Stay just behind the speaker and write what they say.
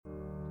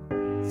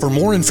For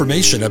more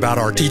information about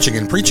our teaching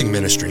and preaching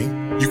ministry,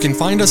 you can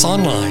find us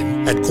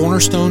online at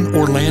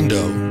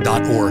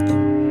cornerstoneorlando.org.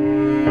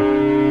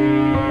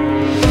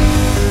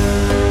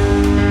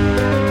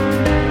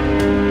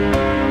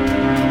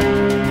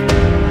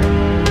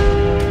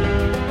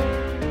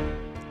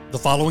 The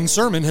following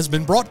sermon has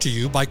been brought to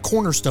you by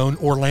Cornerstone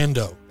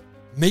Orlando,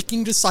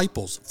 making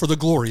disciples for the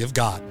glory of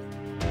God.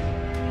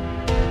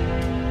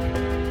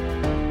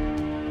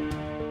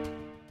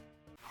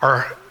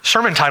 Our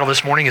sermon title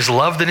this morning is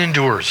Love That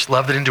Endures,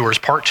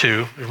 Part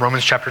 2,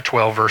 Romans chapter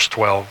 12, verse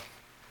 12.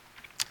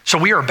 So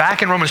we are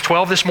back in Romans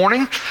 12 this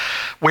morning,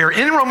 where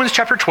in Romans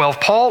chapter 12,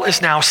 Paul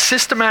is now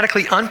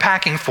systematically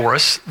unpacking for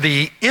us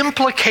the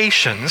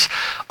implications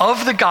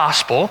of the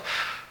gospel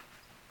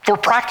for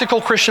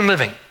practical Christian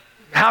living.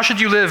 How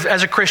should you live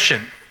as a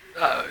Christian?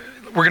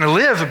 We're going to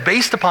live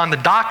based upon the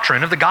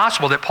doctrine of the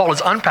gospel that Paul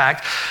has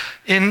unpacked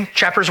in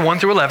chapters 1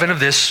 through 11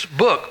 of this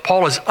book.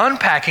 Paul is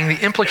unpacking the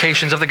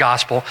implications of the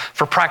gospel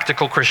for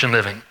practical Christian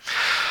living.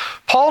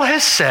 Paul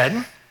has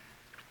said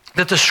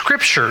that the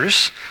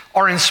scriptures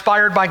are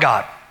inspired by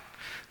God.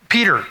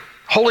 Peter,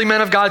 holy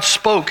men of God,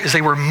 spoke as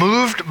they were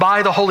moved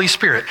by the Holy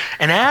Spirit.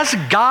 And as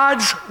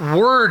God's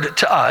word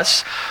to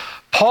us,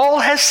 Paul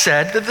has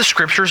said that the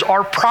scriptures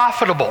are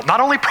profitable, not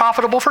only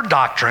profitable for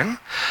doctrine,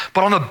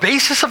 but on the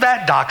basis of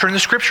that doctrine, the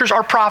scriptures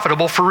are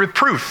profitable for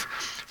reproof,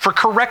 for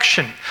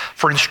correction,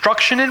 for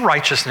instruction in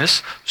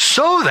righteousness,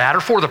 so that, or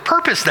for the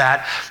purpose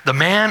that, the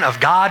man of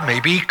God may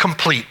be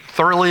complete,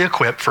 thoroughly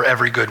equipped for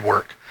every good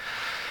work.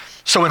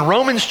 So in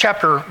Romans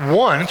chapter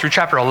 1 through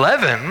chapter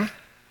 11,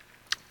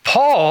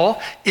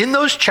 Paul, in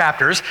those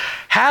chapters,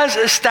 has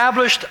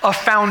established a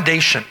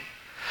foundation.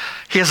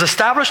 He has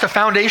established a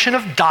foundation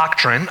of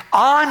doctrine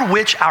on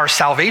which our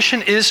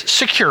salvation is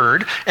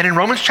secured. And in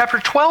Romans chapter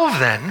 12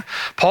 then,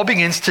 Paul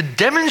begins to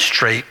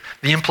demonstrate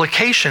the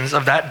implications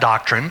of that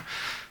doctrine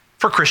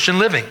for Christian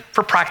living,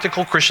 for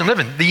practical Christian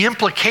living. The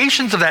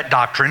implications of that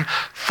doctrine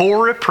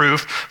for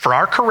reproof, for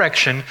our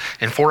correction,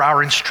 and for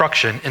our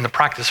instruction in the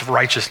practice of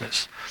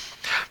righteousness.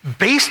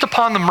 Based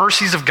upon the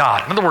mercies of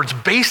God, in other words,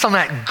 based on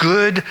that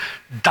good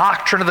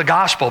doctrine of the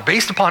gospel,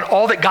 based upon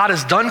all that God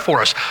has done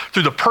for us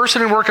through the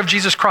person and work of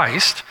Jesus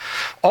Christ,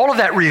 all of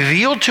that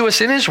revealed to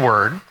us in his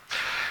word,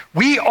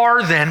 we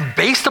are then,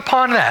 based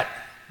upon that,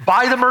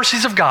 by the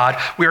mercies of God,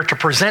 we are to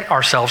present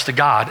ourselves to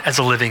God as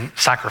a living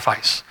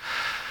sacrifice.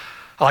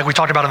 Like we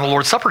talked about in the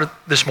Lord's Supper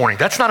this morning,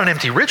 that's not an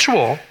empty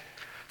ritual.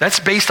 That's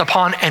based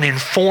upon an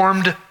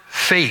informed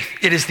faith.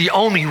 It is the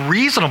only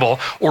reasonable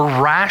or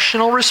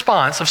rational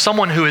response of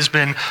someone who has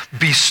been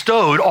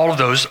bestowed all of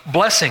those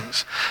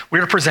blessings. We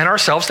are to present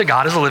ourselves to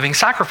God as a living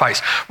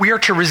sacrifice. We are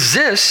to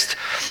resist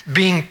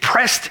being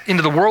pressed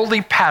into the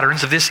worldly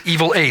patterns of this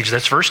evil age.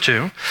 That's verse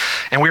 2.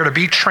 And we are to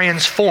be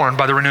transformed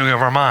by the renewing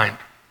of our mind.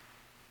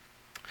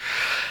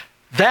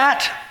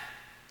 That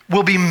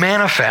will be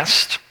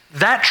manifest,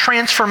 that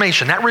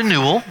transformation, that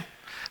renewal,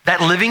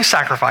 that living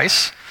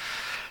sacrifice,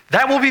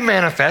 that will be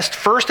manifest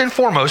first and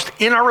foremost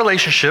in our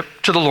relationship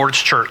to the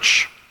Lord's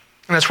church.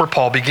 And that's where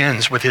Paul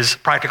begins with his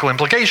practical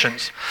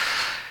implications.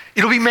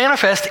 It'll be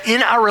manifest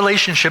in our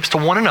relationships to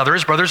one another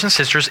as brothers and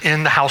sisters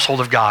in the household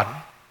of God.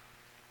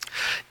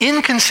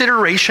 In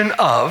consideration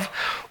of,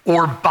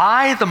 or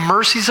by the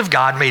mercies of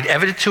God made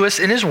evident to us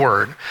in his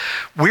word,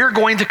 we're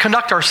going to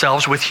conduct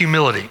ourselves with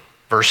humility.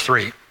 Verse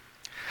 3.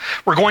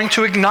 We're going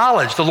to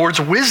acknowledge the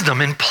Lord's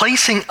wisdom in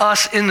placing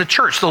us in the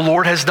church. The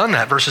Lord has done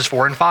that, verses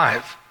 4 and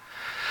 5.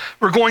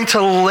 We're going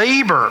to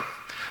labor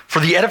for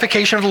the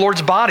edification of the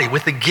Lord's body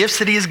with the gifts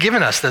that he has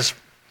given us. That's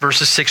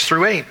verses 6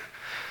 through 8.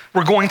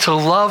 We're going to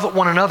love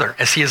one another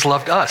as he has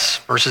loved us,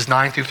 verses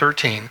 9 through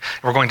 13.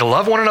 We're going to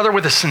love one another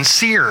with a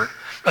sincere,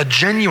 a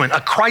genuine,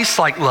 a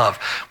Christ-like love,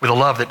 with a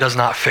love that does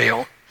not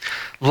fail.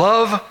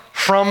 Love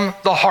from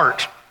the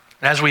heart.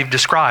 And as we've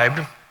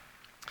described,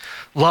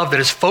 love that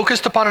is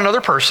focused upon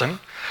another person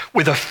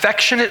with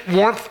affectionate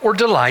warmth or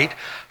delight,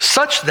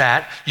 such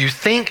that you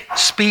think,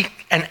 speak,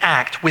 and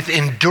act with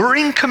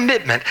enduring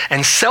commitment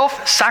and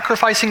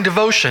self-sacrificing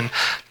devotion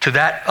to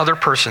that other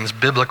person's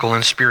biblical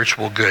and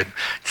spiritual good.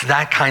 It's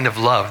that kind of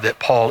love that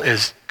Paul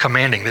is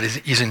commanding, that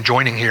he's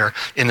enjoining here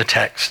in the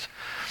text.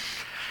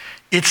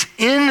 It's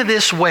in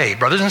this way,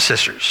 brothers and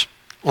sisters,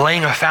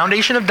 laying a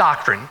foundation of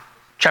doctrine,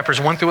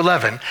 chapters 1 through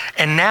 11,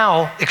 and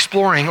now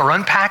exploring or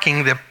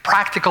unpacking the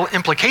practical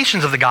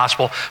implications of the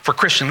gospel for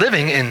Christian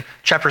living in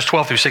chapters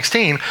 12 through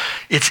 16.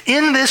 It's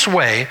in this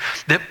way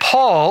that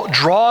Paul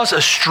draws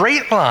a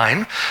straight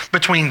line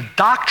between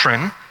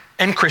doctrine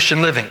and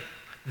Christian living.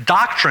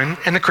 Doctrine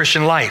and the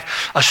Christian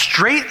life. A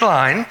straight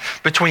line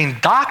between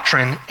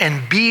doctrine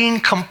and being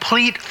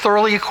complete,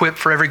 thoroughly equipped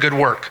for every good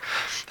work.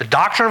 The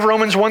doctrine of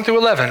Romans 1 through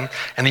 11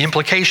 and the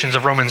implications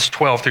of Romans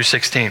 12 through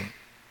 16.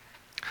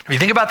 If you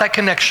think about that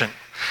connection,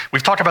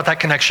 we've talked about that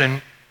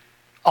connection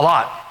a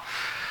lot.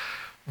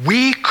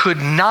 We could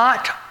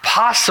not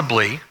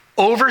possibly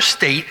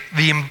overstate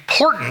the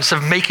importance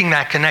of making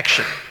that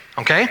connection,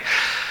 okay?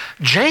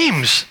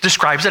 James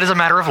describes it as a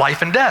matter of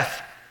life and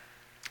death.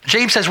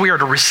 James says we are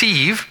to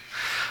receive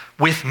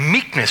with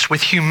meekness,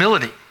 with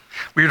humility.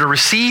 We are to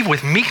receive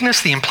with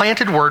meekness the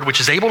implanted word, which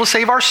is able to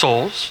save our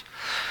souls.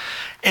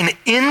 And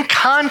in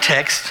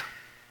context,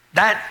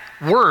 that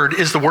word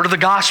is the word of the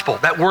gospel,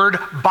 that word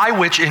by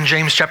which in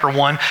James chapter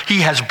 1,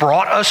 he has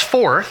brought us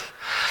forth.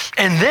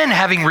 And then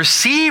having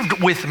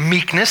received with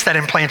meekness that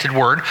implanted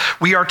word,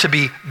 we are to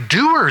be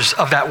doers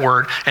of that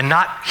word and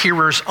not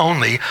hearers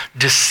only,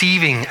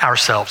 deceiving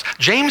ourselves.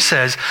 James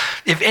says,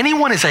 if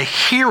anyone is a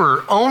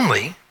hearer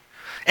only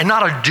and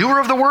not a doer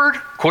of the word,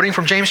 quoting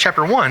from James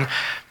chapter 1,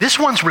 this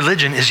one's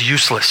religion is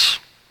useless.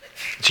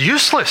 It's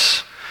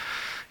useless.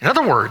 In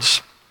other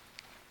words,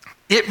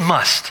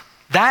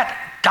 that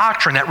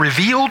doctrine, that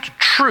revealed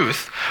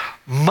truth,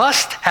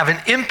 must have an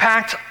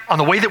impact on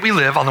the way that we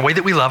live, on the way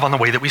that we love, on the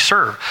way that we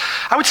serve.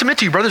 I would submit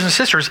to you, brothers and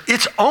sisters,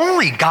 it's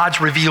only God's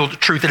revealed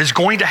truth that is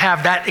going to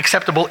have that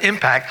acceptable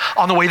impact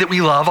on the way that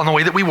we love, on the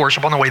way that we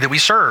worship, on the way that we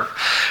serve.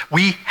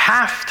 We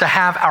have to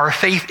have our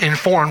faith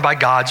informed by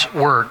God's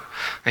word.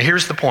 And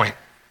here's the point.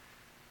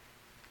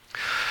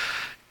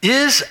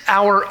 Is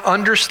our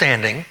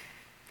understanding,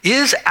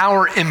 is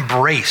our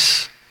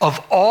embrace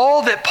of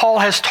all that Paul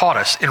has taught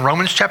us in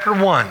Romans chapter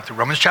 1 through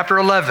Romans chapter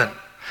 11,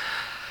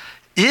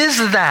 is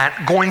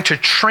that going to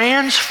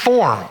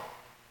transform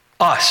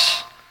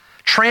us,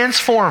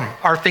 transform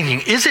our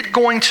thinking? Is it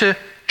going to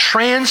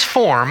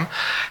transform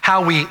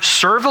how we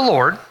serve the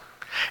Lord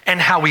and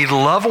how we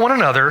love one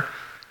another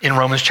in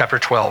Romans chapter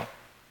 12?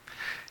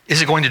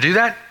 Is it going to do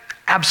that?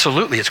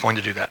 Absolutely, it's going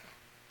to do that.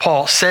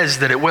 Paul says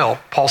that it will.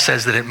 Paul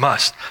says that it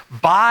must.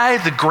 By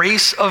the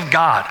grace of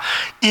God,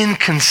 in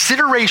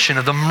consideration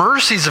of the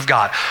mercies of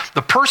God,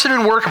 the person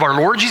and work of our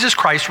Lord Jesus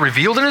Christ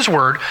revealed in his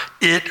word,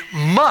 it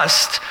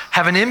must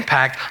have an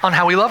impact on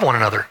how we love one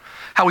another,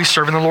 how we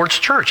serve in the Lord's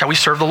church, how we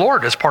serve the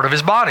Lord as part of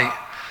his body.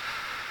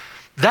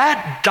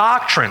 That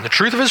doctrine, the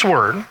truth of his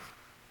word,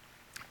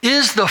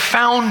 is the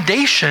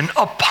foundation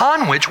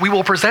upon which we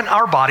will present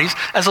our bodies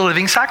as a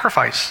living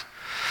sacrifice.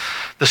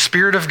 The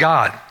Spirit of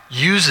God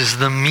uses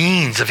the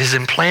means of his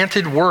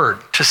implanted word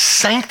to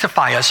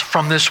sanctify us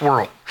from this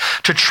world,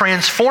 to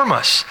transform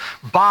us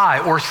by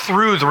or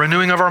through the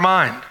renewing of our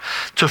mind,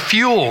 to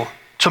fuel,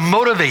 to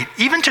motivate,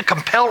 even to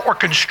compel or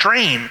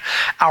constrain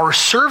our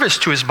service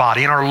to his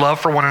body and our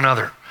love for one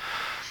another.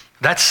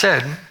 That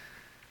said,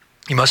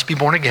 you must be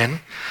born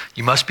again,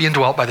 you must be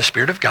indwelt by the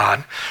Spirit of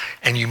God,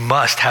 and you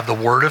must have the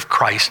word of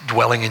Christ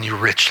dwelling in you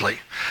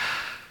richly.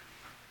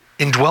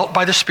 Indwelt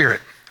by the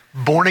Spirit,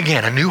 born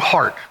again, a new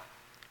heart,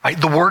 right?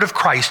 The word of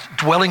Christ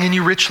dwelling in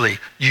you richly,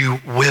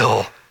 you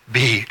will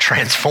be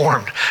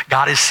transformed.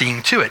 God is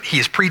seeing to it. He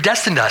has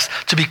predestined us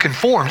to be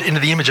conformed into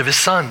the image of his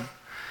Son.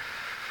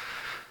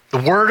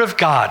 The word of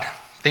God,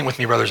 think with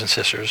me, brothers and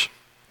sisters,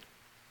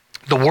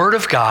 the word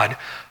of God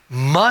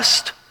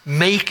must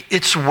make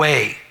its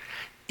way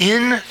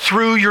in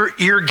through your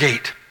ear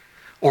gate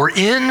or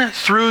in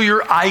through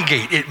your eye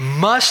gate. It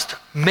must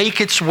make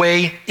its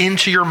way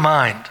into your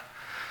mind.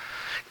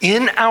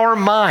 In our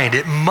mind,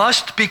 it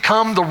must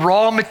become the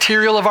raw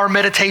material of our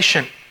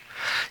meditation.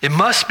 It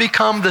must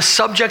become the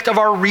subject of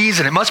our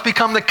reason. It must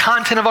become the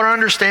content of our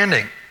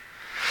understanding.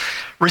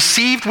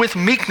 Received with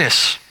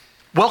meekness,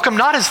 welcome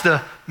not as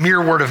the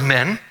mere word of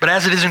men, but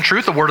as it is in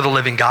truth, the word of the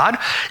living God.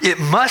 It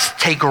must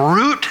take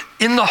root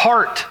in the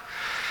heart.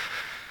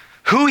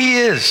 Who he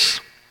is,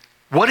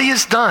 what he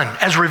has done,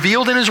 as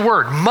revealed in his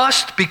word,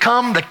 must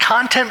become the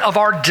content of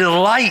our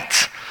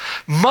delight,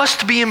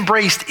 must be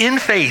embraced in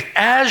faith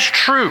as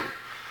true.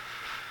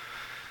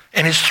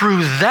 And it's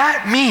through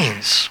that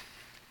means,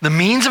 the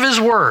means of his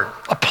word,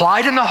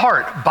 applied in the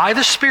heart by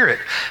the Spirit,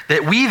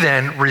 that we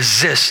then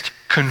resist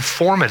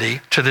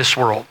conformity to this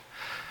world,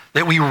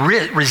 that we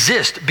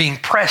resist being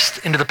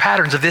pressed into the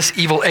patterns of this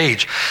evil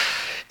age.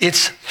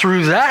 It's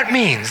through that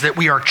means that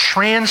we are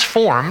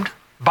transformed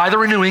by the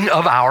renewing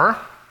of our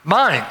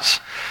minds,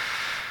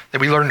 that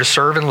we learn to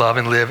serve and love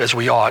and live as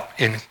we ought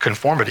in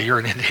conformity or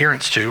in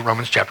adherence to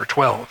Romans chapter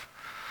 12.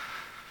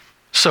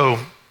 So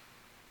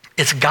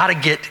it's got to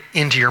get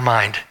into your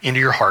mind, into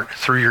your heart,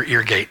 through your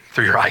ear gate,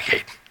 through your eye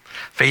gate.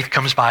 Faith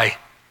comes by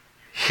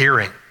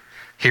hearing,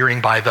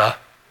 hearing by the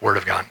word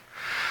of God.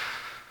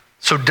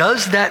 So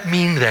does that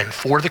mean then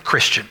for the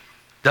Christian,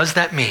 does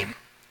that mean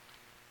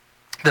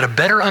that a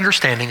better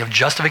understanding of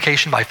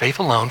justification by faith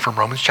alone from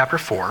Romans chapter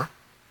 4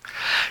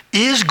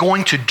 is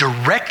going to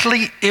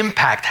directly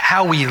impact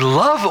how we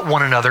love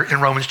one another in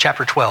Romans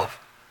chapter 12?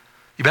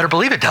 You better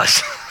believe it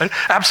does.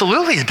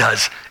 Absolutely it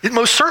does. It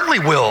most certainly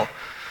will.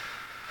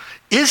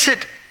 Is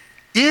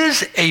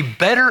a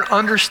better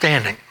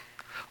understanding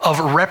of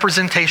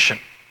representation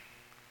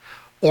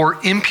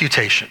or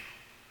imputation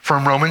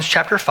from Romans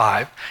chapter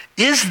 5,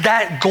 is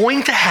that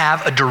going to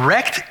have a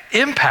direct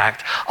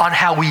impact on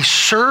how we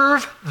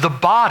serve the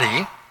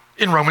body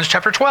in Romans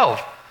chapter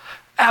 12?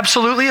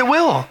 Absolutely it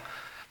will.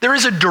 There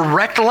is a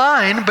direct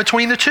line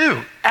between the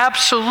two.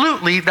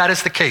 Absolutely, that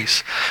is the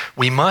case.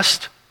 We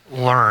must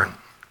learn.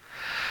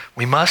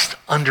 We must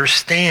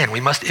understand.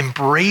 We must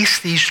embrace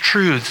these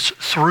truths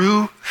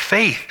through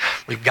faith.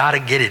 We've got to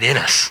get it in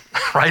us.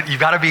 right? You've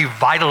got to be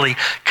vitally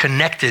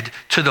connected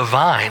to the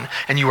vine,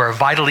 and you are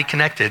vitally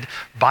connected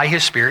by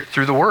his Spirit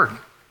through the word.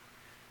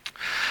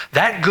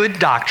 That good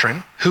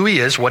doctrine, who he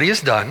is, what he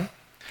has done,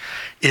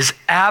 is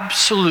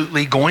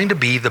absolutely going to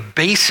be the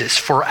basis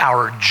for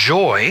our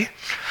joy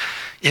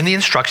in the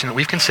instruction that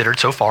we've considered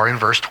so far in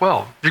verse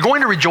 12. You're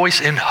going to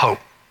rejoice in hope.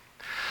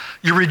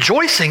 You're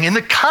rejoicing in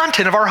the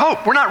content of our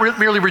hope. We're not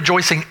merely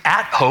rejoicing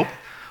at hope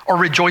or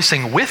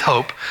rejoicing with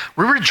hope.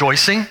 We're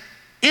rejoicing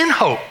in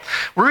hope.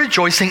 We're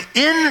rejoicing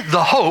in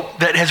the hope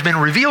that has been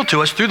revealed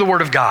to us through the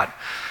Word of God.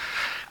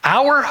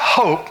 Our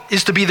hope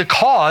is to be the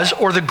cause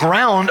or the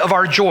ground of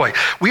our joy.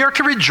 We are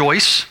to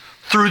rejoice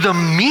through the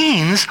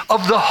means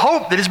of the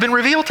hope that has been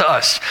revealed to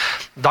us.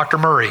 Dr.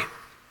 Murray,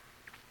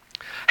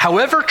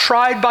 however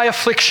tried by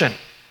affliction,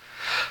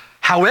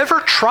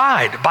 however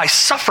tried by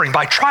suffering,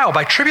 by trial,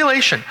 by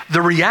tribulation,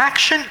 the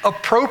reaction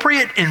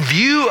appropriate in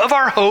view of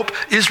our hope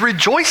is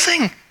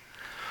rejoicing.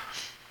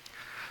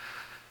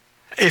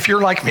 If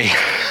you're like me,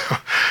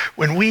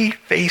 when we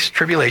face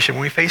tribulation,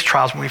 when we face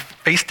trials, when we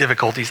face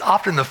difficulties,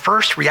 often the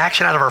first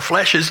reaction out of our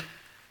flesh is,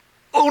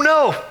 oh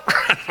no,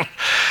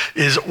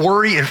 is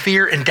worry and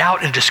fear and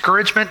doubt and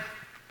discouragement.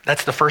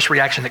 That's the first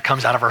reaction that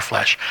comes out of our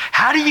flesh.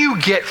 How do you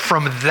get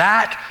from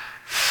that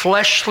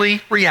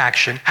fleshly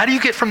reaction, how do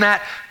you get from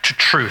that to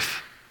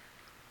truth?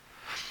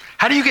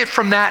 How do you get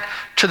from that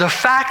to the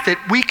fact that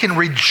we can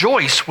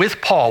rejoice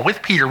with Paul,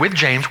 with Peter, with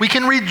James? We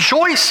can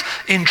rejoice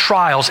in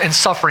trials and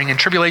suffering and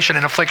tribulation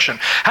and affliction.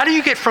 How do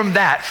you get from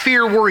that,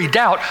 fear, worry,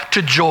 doubt,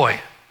 to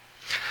joy?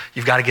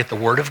 You've got to get the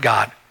Word of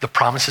God, the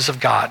promises of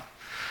God,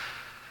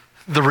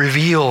 the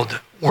revealed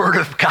Word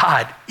of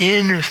God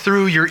in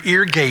through your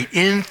ear gate,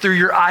 in through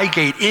your eye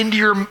gate, into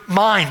your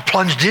mind,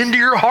 plunged into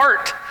your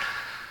heart.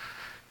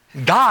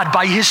 God,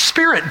 by his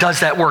Spirit, does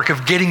that work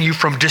of getting you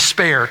from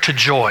despair to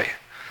joy.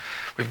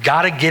 We've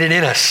got to get it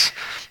in us.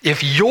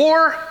 If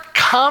your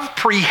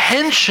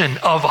comprehension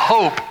of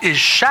hope is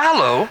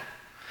shallow,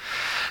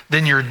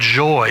 then your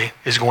joy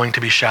is going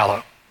to be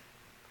shallow.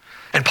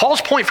 And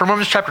Paul's point from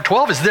Romans chapter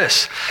 12 is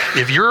this: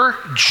 if your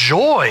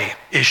joy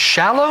is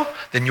shallow,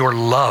 then your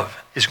love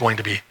is going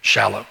to be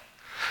shallow.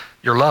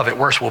 Your love, at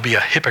worst, will be a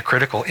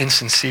hypocritical,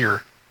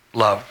 insincere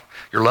love.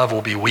 Your love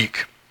will be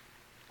weak.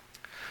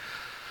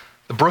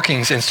 The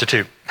Brookings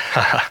Institute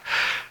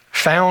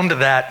found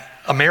that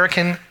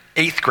American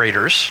 8th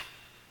graders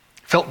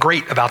felt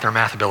great about their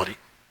math ability.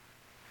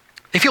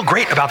 They feel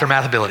great about their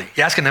math ability.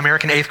 You ask an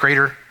American 8th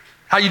grader,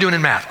 how are you doing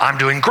in math? I'm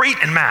doing great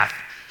in math.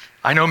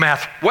 I know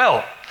math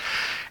well.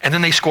 And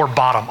then they score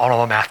bottom on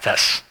all the math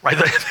tests, right?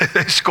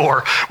 They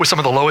score with some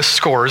of the lowest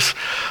scores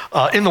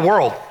in the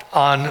world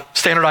on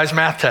standardized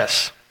math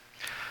tests.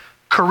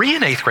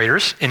 Korean 8th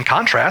graders, in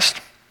contrast,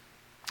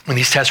 when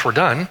these tests were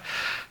done,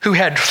 who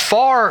had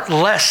far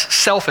less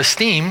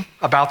self-esteem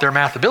about their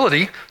math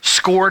ability,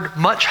 scored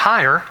much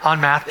higher on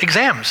math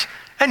exams,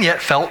 and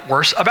yet felt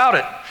worse about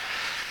it.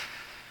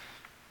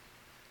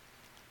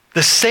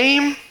 The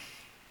same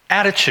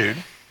attitude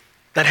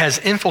that has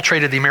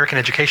infiltrated the American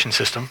education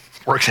system,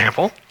 for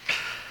example,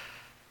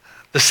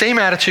 the same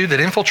attitude that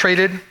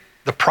infiltrated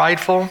the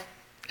prideful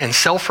and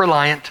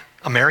self-reliant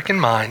American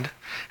mind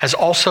has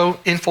also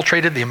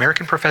infiltrated the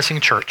American professing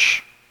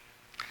church.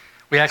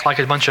 We act like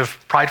a bunch of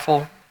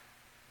prideful,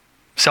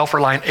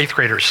 self-reliant 8th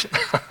graders.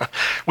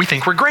 We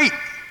think we're great.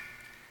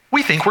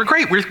 We think we're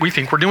great. We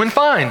think we're doing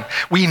fine.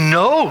 We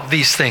know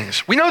these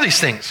things. We know these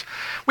things.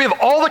 We have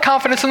all the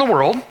confidence in the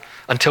world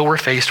until we're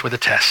faced with a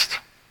test.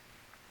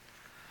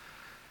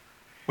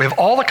 We have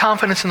all the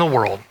confidence in the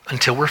world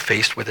until we're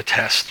faced with a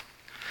test.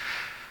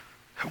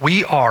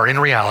 We are, in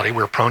reality,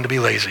 we're prone to be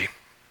lazy.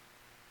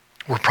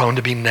 We're prone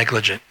to be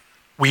negligent.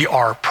 We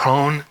are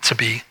prone to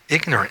be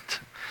ignorant.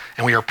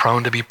 And we are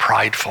prone to be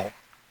prideful.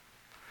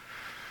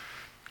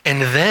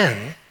 And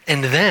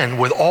then,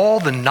 with all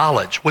the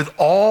knowledge, with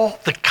all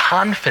the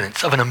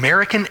confidence of an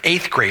American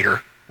 8th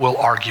grader, we'll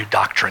argue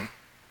doctrine.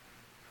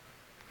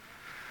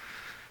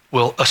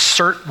 We'll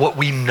assert what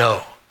we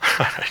know.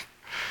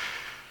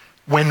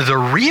 When the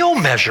real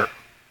measure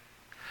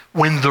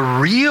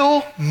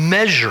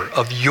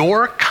of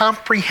your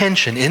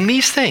comprehension in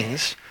these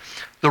things,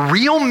 the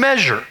real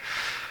measure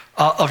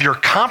of your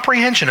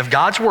comprehension of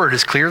God's word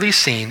is clearly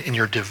seen in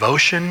your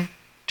devotion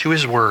to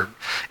his word,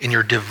 in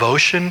your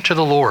devotion to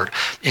the Lord,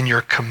 in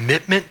your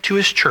commitment to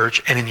his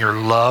church, and in your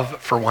love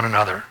for one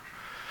another.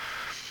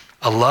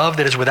 A love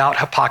that is without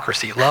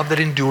hypocrisy, a love that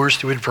endures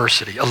through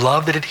adversity, a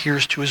love that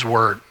adheres to his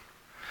word.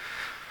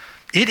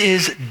 It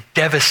is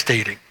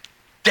devastating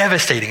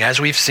as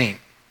we've seen.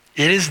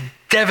 It is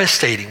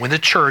devastating when the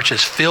church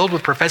is filled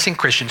with professing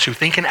Christians who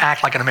think and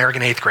act like an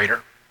American 8th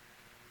grader.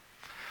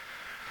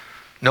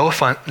 No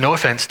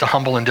offense to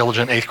humble and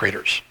diligent 8th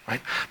graders,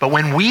 right? But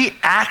when we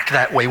act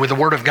that way with the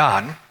word of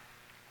God,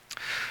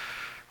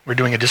 we're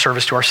doing a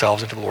disservice to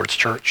ourselves and to the Lord's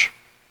church.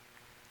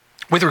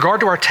 With regard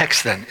to our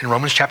text then, in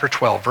Romans chapter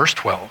 12, verse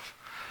 12,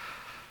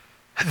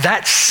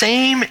 that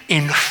same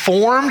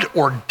informed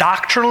or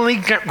doctrinally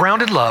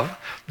grounded love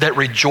that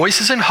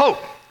rejoices in hope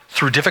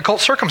through difficult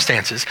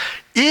circumstances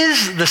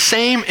is the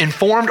same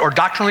informed or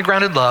doctrinally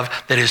grounded love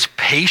that is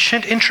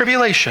patient in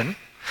tribulation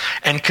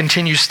and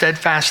continues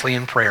steadfastly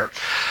in prayer.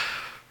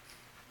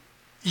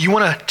 You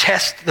want to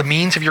test the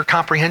means of your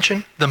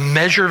comprehension, the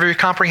measure of your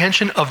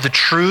comprehension of the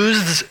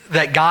truths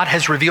that God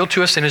has revealed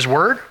to us in his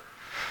word?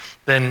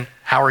 Then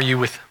how are you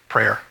with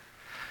prayer?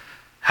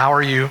 How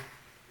are you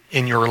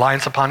in your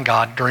reliance upon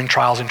God during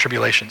trials and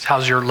tribulations?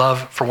 How's your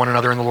love for one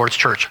another in the Lord's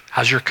church?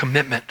 How's your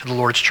commitment to the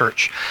Lord's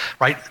church?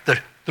 Right?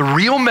 The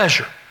real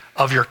measure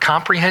of your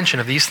comprehension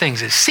of these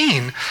things is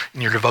seen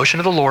in your devotion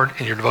to the Lord,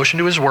 in your devotion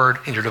to his word,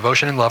 in your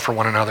devotion and love for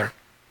one another.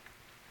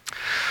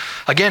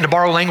 Again, to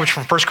borrow language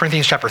from 1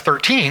 Corinthians chapter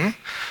 13,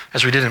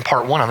 as we did in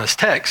part 1 on this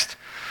text,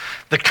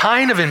 the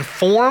kind of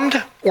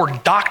informed or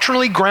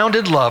doctrinally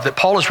grounded love that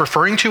Paul is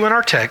referring to in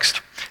our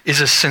text is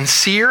a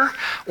sincere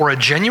or a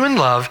genuine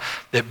love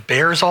that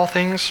bears all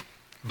things,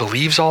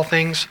 believes all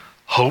things,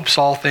 hopes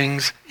all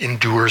things,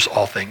 endures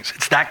all things.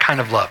 It's that kind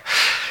of love.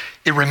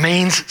 It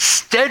remains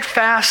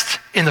steadfast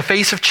in the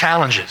face of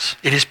challenges.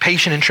 It is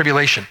patient in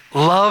tribulation.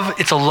 Love,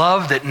 it's a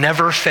love that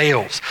never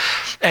fails.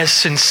 As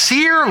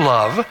sincere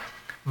love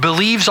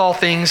believes all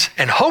things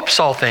and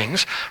hopes all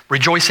things,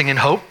 rejoicing in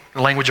hope,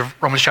 the language of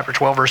Romans chapter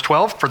 12, verse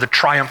 12, for the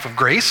triumph of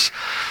grace.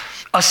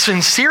 A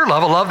sincere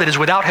love, a love that is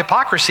without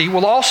hypocrisy,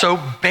 will also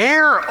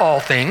bear all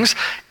things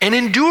and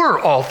endure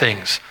all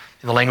things.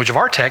 In the language of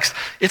our text,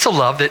 it's a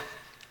love that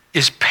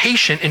is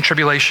patient in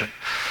tribulation.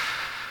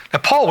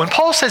 Now, when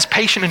Paul says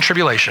patient in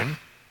tribulation,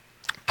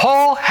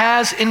 Paul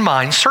has in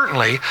mind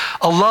certainly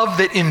a love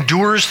that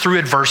endures through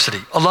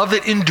adversity, a love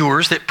that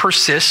endures, that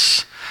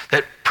persists,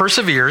 that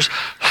perseveres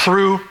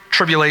through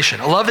tribulation,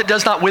 a love that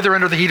does not wither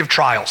under the heat of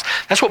trials.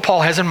 That's what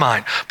Paul has in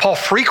mind. Paul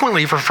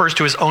frequently refers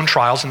to his own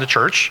trials in the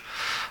church,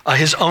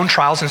 his own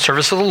trials in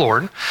service of the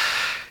Lord.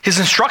 His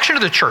instruction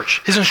to the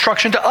church, his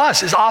instruction to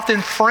us is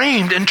often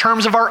framed in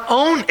terms of our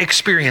own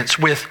experience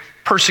with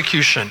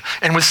persecution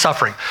and with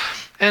suffering.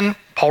 And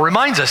Paul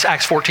reminds us,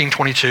 Acts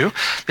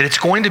 14:22, that it's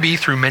going to be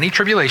through many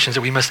tribulations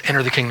that we must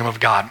enter the kingdom of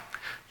God.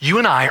 You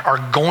and I are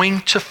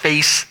going to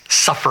face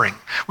suffering.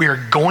 We are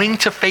going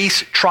to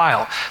face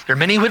trial. There are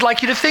many who would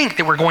like you to think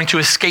that we're going to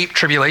escape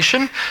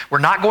tribulation. We're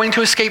not going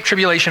to escape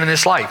tribulation in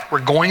this life.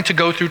 We're going to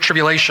go through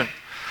tribulation.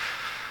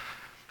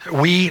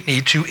 We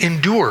need to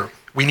endure.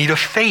 We need a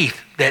faith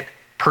that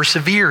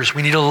perseveres.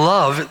 We need a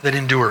love that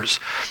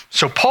endures.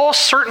 So Paul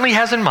certainly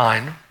has in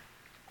mind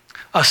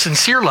a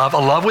sincere love, a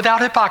love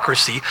without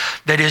hypocrisy,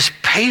 that is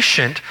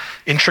patient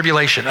in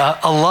tribulation, a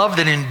love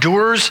that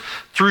endures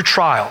through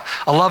trial,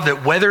 a love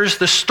that weathers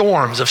the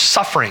storms of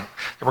suffering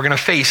that we're going to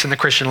face in the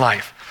Christian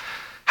life.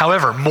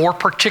 However, more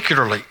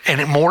particularly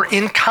and more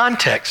in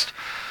context,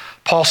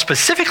 Paul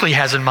specifically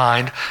has in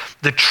mind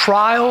the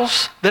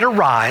trials that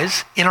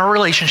arise in our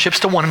relationships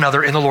to one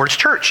another in the Lord's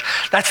church.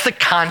 That's the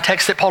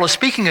context that Paul is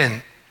speaking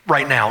in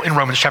right now in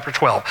Romans chapter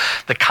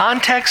 12. The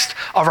context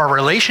of our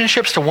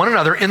relationships to one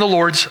another in the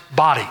Lord's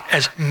body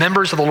as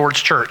members of the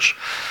Lord's church.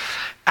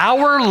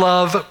 Our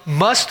love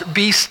must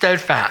be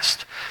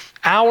steadfast.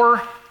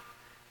 Our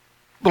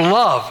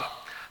love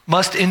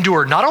must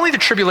endure not only the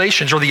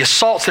tribulations or the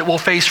assaults that we'll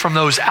face from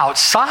those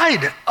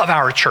outside of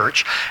our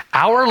church.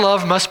 Our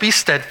love must be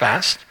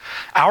steadfast.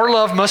 Our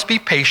love must be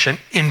patient,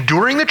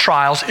 enduring the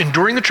trials,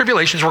 enduring the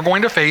tribulations we're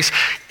going to face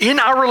in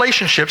our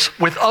relationships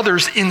with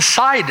others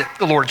inside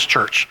the Lord's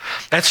church.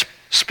 That's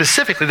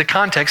specifically the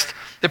context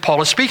that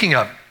Paul is speaking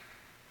of.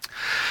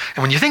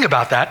 And when you think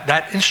about that,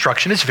 that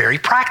instruction is very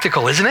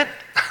practical, isn't it?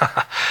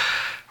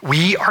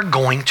 We are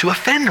going to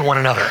offend one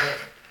another.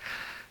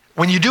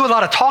 When you do a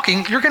lot of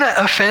talking, you're going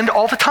to offend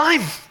all the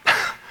time.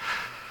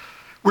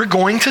 We're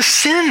going to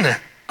sin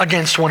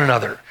against one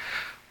another.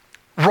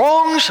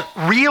 Wrongs,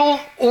 real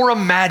or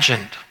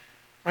imagined,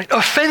 right?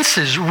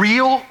 Offenses,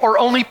 real or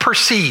only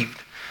perceived.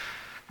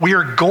 We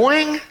are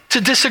going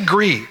to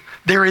disagree.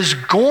 There is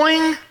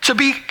going to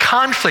be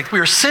conflict. We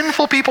are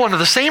sinful people under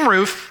the same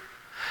roof.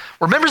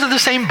 We're members of the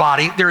same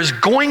body. There is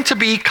going to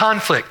be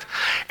conflict.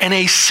 And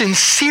a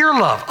sincere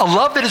love, a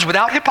love that is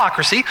without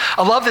hypocrisy,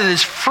 a love that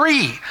is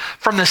free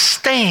from the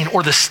stain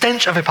or the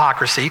stench of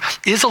hypocrisy,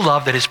 is a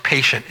love that is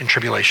patient in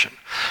tribulation.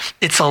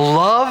 It's a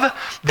love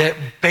that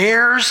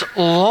bears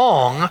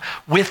long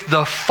with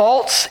the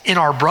faults in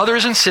our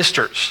brothers and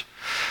sisters.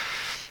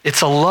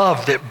 It's a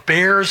love that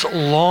bears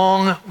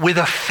long with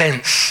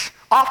offense.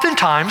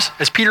 Oftentimes,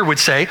 as Peter would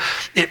say,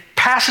 it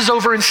passes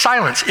over in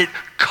silence. It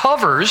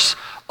covers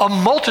a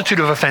multitude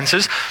of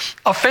offenses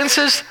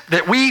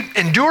that we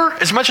endure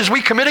as much as we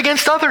commit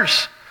against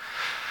others.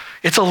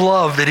 It's a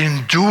love that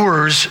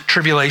endures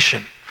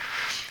tribulation.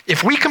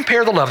 If we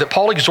compare the love that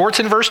Paul exhorts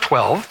in verse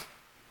 12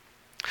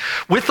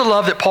 with the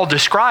love that Paul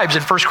describes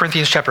in 1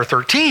 Corinthians chapter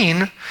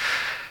 13,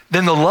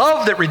 then the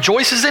love that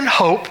rejoices in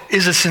hope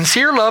is a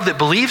sincere love that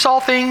believes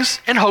all things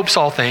and hopes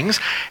all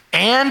things,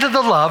 and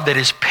the love that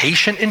is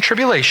patient in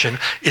tribulation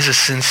is a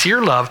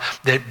sincere love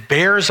that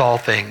bears all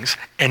things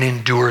and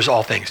endures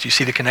all things. Do you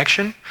see the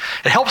connection?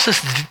 It helps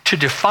us to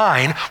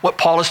define what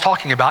Paul is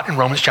talking about in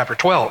Romans chapter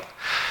 12.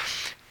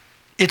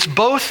 It's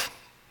both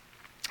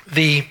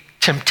the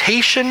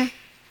temptation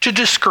to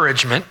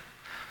discouragement,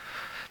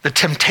 the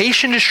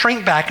temptation to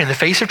shrink back in the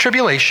face of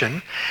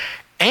tribulation,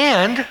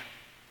 and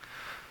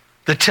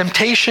the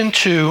temptation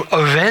to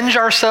avenge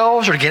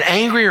ourselves or to get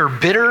angry or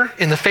bitter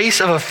in the face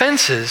of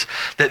offenses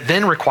that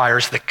then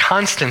requires the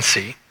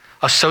constancy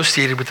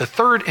associated with the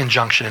third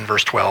injunction in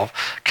verse 12,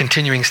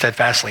 continuing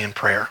steadfastly in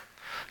prayer.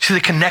 See the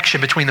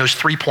connection between those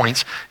 3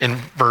 points in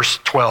verse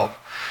 12.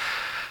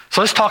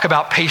 So let's talk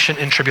about patient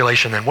in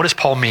tribulation then. What does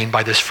Paul mean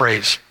by this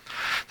phrase?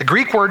 The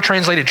Greek word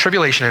translated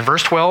tribulation in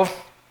verse 12,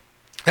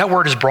 that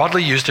word is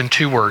broadly used in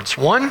 2 words.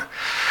 One,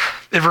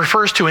 it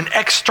refers to an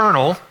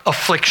external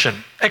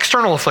affliction.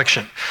 External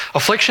affliction.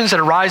 Afflictions that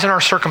arise in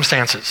our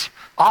circumstances,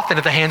 often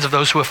at the hands of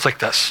those who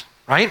afflict us,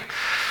 right?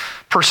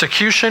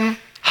 Persecution,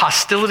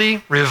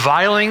 hostility,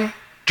 reviling,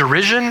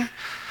 derision.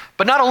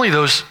 But not only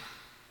those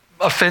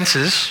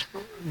offenses,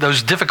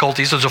 those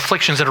difficulties, those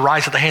afflictions that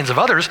arise at the hands of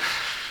others,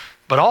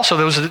 but also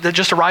those that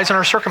just arise in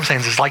our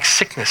circumstances, like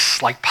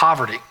sickness, like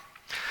poverty.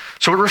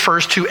 So it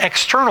refers to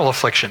external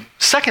affliction.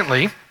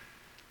 Secondly,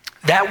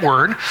 that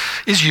word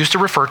is used to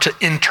refer to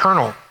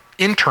internal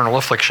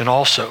affliction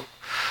also.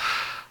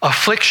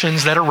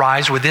 Afflictions that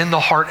arise within the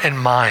heart and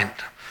mind.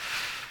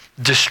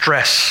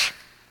 Distress,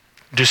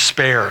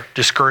 despair,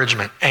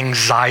 discouragement,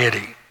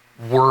 anxiety,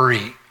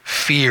 worry,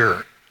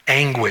 fear,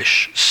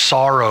 anguish,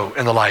 sorrow,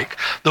 and the like.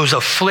 Those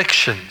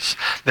afflictions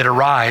that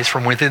arise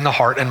from within the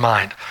heart and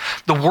mind.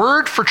 The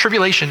word for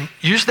tribulation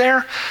used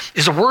there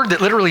is a word that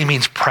literally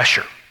means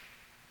pressure.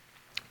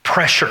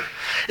 Pressure.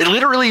 It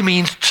literally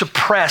means to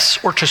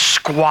press or to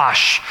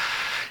squash.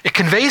 It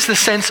conveys the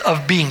sense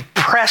of being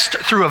pressed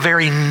through a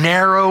very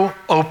narrow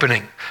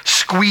opening,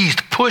 squeezed,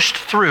 pushed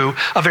through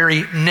a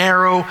very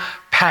narrow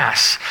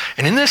pass.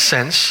 And in this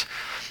sense,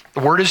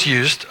 the word is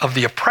used of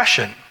the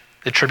oppression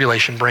that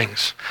tribulation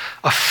brings.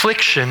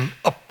 Affliction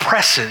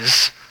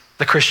oppresses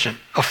the Christian.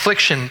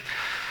 Affliction,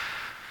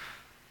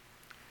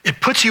 it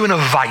puts you in a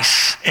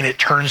vice and it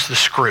turns the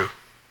screw.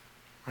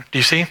 Do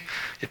you see?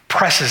 It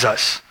presses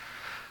us.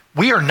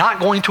 We are not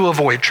going to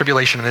avoid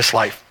tribulation in this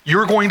life.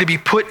 You're going to be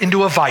put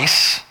into a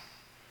vice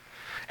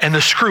and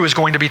the screw is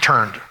going to be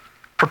turned.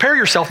 Prepare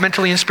yourself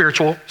mentally and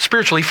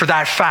spiritually for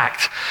that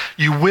fact.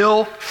 You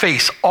will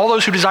face, all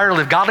those who desire to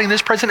live godly in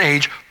this present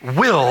age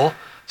will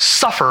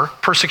suffer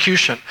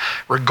persecution.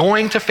 We're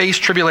going to face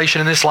tribulation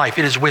in this life.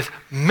 It is with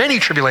many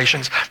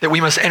tribulations that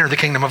we must enter the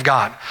kingdom of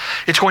God.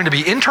 It's going to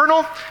be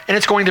internal and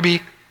it's going to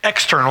be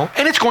external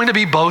and it's going to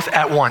be both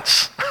at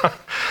once.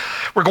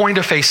 We're going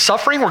to face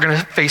suffering. We're going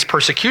to face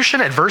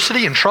persecution,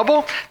 adversity, and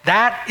trouble.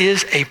 That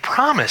is a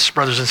promise,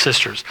 brothers and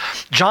sisters.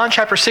 John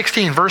chapter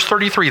 16, verse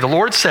 33, the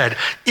Lord said,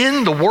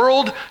 "In the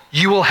world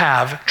you will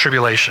have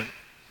tribulation."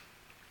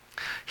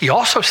 He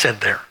also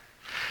said there,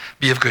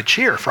 "Be of good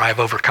cheer, for I have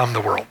overcome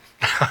the world."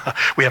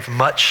 We have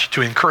much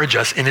to encourage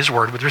us in his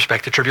word with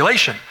respect to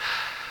tribulation.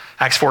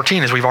 Acts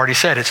 14, as we've already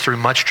said, it's through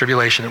much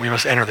tribulation that we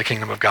must enter the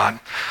kingdom of God.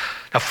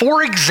 Now,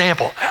 for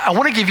example, I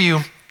want to give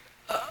you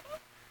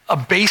a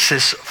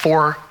basis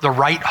for the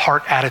right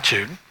heart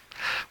attitude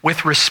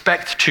with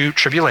respect to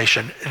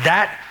tribulation.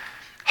 That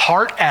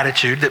heart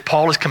attitude that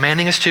Paul is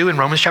commanding us to in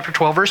Romans chapter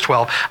 12, verse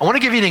 12, I want to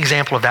give you an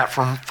example of that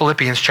from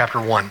Philippians chapter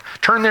 1.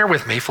 Turn there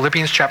with me,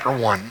 Philippians chapter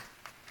 1.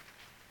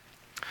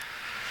 A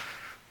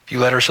few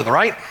letters to the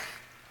right.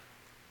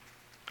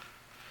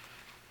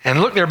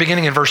 And look there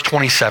beginning in verse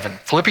 27.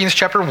 Philippians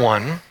chapter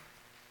 1,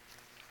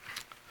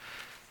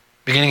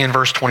 beginning in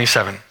verse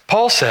 27.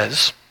 Paul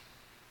says,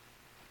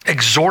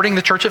 exhorting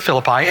the church at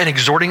Philippi and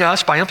exhorting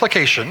us by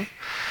implication,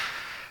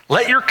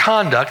 let your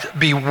conduct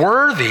be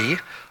worthy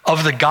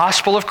of the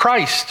gospel of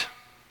Christ,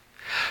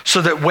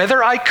 so that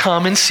whether I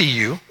come and see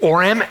you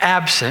or am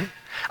absent,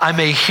 I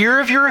may hear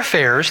of your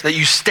affairs, that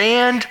you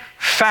stand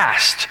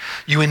fast,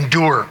 you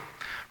endure,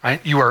 right?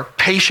 You are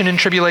patient in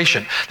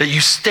tribulation, that you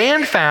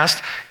stand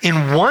fast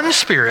in one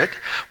spirit,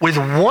 with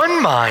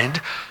one mind,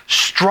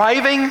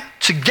 striving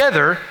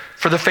together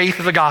for the faith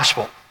of the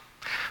gospel.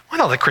 Well,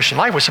 no, the Christian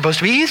life was supposed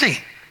to be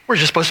easy. We're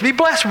just supposed to be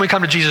blessed when we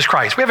come to Jesus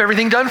Christ. We have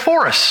everything done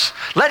for us.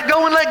 Let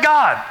go and let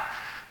God.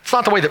 It's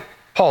not the way that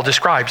Paul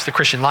describes the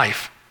Christian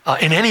life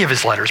in any of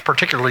his letters,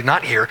 particularly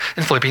not here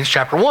in Philippians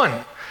chapter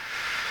 1.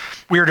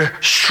 We are to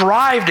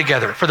strive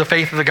together for the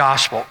faith of the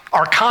gospel.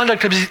 Our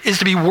conduct is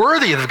to be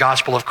worthy of the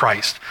gospel of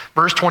Christ.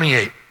 Verse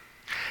 28.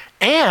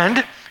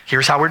 And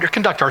here's how we're to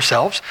conduct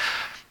ourselves.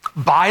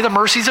 By the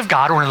mercies of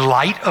God, or in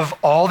light of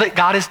all that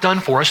God has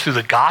done for us through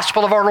the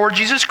gospel of our Lord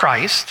Jesus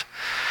Christ,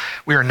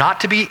 we are not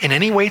to be in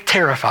any way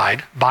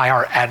terrified by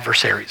our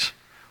adversaries.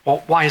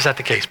 Well, why is that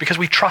the case? Because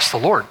we trust the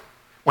Lord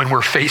when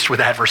we're faced with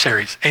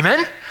adversaries.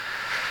 Amen?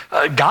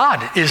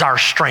 God is our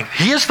strength.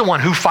 He is the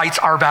one who fights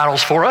our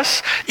battles for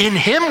us. In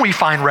him we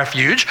find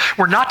refuge.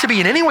 We're not to be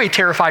in any way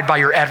terrified by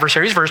your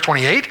adversaries, verse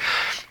 28,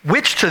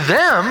 which to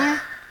them,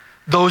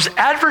 those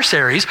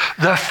adversaries,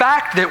 the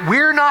fact that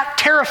we're not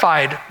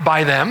terrified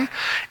by them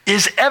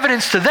is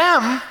evidence to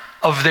them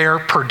of their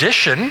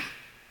perdition,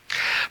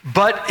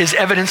 but is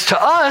evidence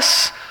to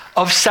us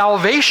of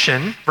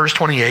salvation, verse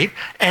 28,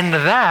 and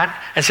that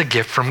as a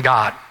gift from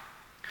God.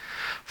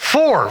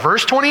 For,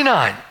 verse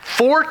 29,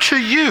 for to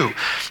you,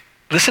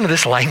 listen to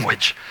this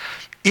language,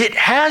 it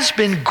has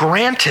been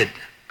granted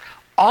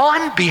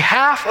on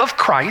behalf of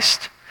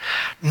Christ,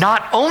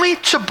 not only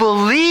to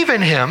believe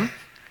in him,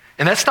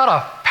 and that's not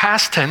a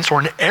past tense or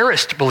an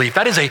aorist belief.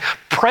 That is a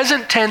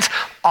present tense,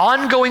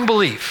 ongoing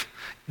belief.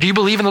 Do you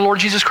believe in the Lord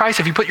Jesus Christ?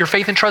 Have you put your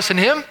faith and trust in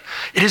him?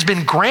 It has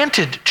been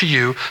granted to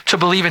you to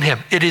believe in him.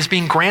 It is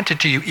being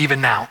granted to you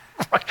even now.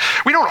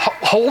 We don't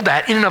hold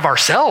that in and of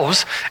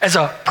ourselves as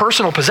a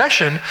personal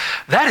possession.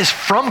 That is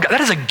from God.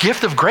 That is a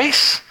gift of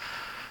grace.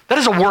 That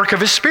is a work of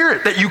his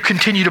Spirit that you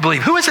continue to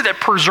believe. Who is it that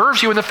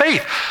preserves you in the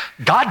faith?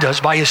 God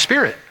does by his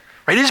Spirit.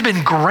 Right? It has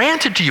been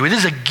granted to you. It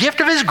is a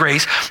gift of his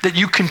grace that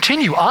you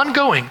continue,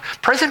 ongoing,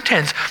 present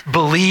tense,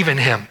 believe in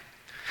him.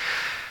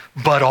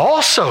 But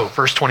also,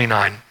 verse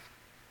 29,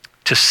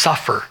 to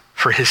suffer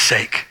for his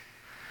sake.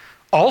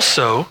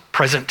 Also,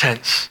 present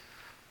tense,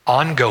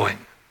 ongoing,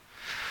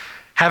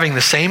 having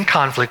the same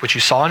conflict which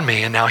you saw in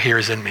me and now here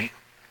is in me.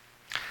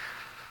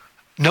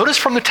 Notice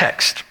from the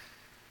text,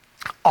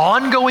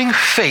 ongoing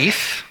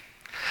faith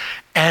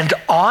and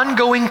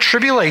ongoing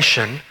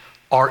tribulation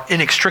are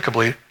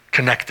inextricably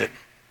connected,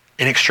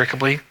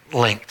 inextricably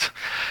linked.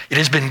 It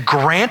has been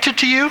granted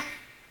to you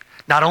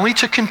not only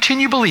to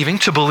continue believing,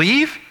 to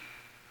believe,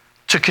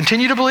 to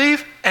continue to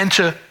believe, and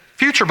to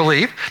future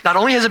believe. Not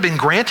only has it been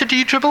granted to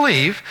you to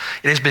believe,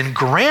 it has been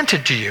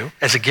granted to you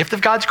as a gift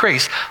of God's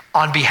grace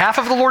on behalf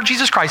of the Lord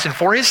Jesus Christ and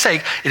for his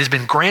sake, it has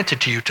been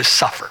granted to you to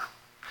suffer.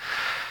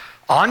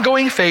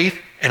 Ongoing faith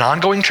and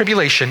ongoing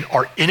tribulation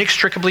are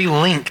inextricably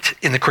linked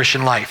in the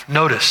Christian life.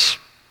 Notice,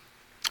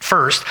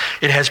 first,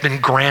 it has been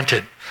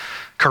granted,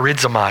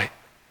 charizomai.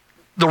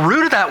 The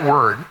root of that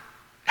word,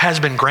 has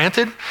been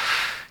granted,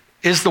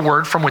 is the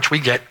word from which we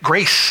get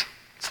grace.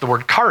 It's the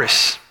word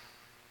charis.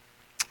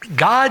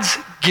 God's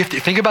gift,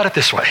 think about it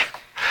this way,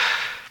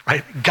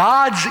 right?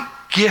 God's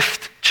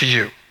gift to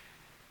you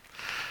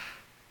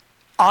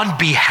on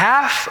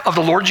behalf of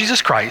the Lord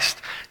Jesus Christ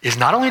is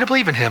not only to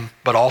believe in him,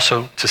 but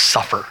also to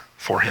suffer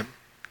for him.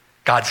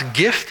 God's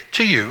gift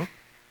to you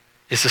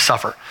is to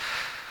suffer.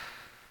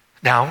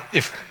 Now,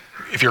 if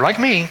you're like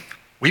me,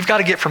 we've got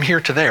to get from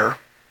here to there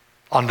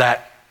on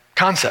that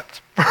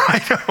concept,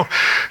 right?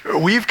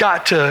 We've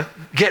got to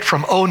get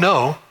from oh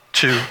no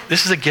to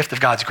this is a gift of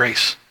God's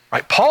grace.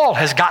 Right? Paul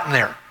has gotten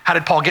there. How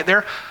did Paul get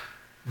there?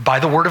 By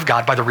the word of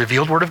God, by the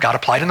revealed word of God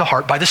applied in the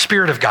heart, by the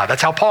Spirit of God.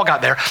 That's how Paul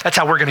got there. That's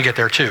how we're going to get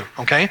there too,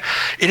 okay?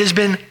 It has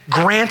been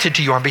granted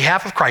to you on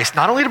behalf of Christ,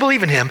 not only to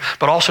believe in him,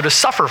 but also to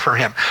suffer for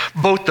him.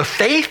 Both the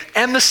faith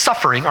and the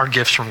suffering are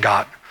gifts from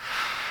God.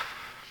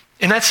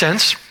 In that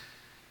sense,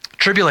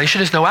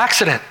 tribulation is no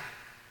accident.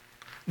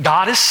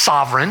 God is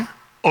sovereign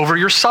over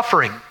your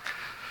suffering.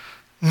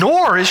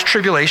 Nor is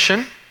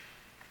tribulation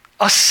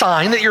a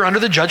sign that you're under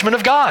the judgment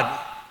of God.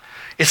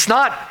 It's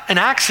not an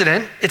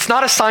accident. It's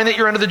not a sign that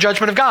you're under the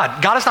judgment of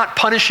God. God is not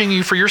punishing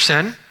you for your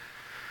sin.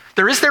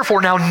 There is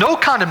therefore now no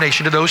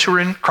condemnation to those who are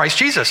in Christ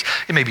Jesus.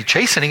 It may be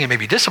chastening, it may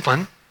be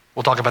discipline.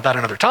 We'll talk about that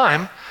another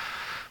time.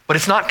 But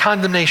it's not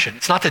condemnation.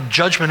 It's not the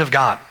judgment of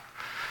God.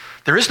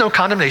 There is no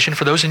condemnation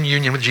for those in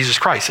union with Jesus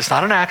Christ. It's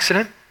not an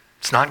accident.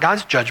 It's not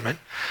God's judgment.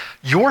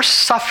 Your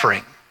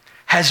suffering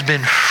has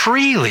been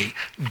freely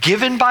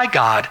given by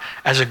God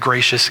as a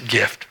gracious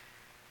gift.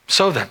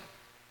 So then,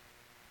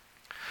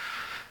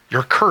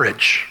 your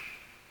courage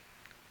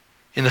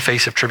in the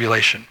face of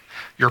tribulation,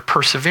 your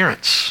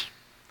perseverance,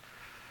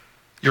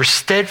 your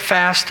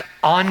steadfast,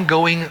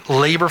 ongoing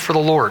labor for the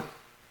Lord,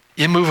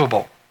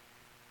 immovable,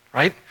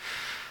 right?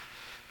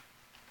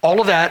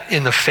 All of that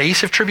in the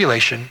face of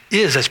tribulation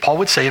is, as Paul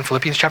would say in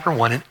Philippians chapter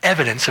 1, an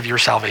evidence of your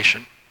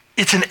salvation.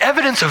 It's an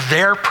evidence of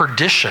their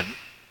perdition.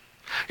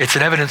 It's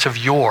an evidence of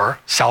your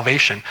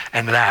salvation,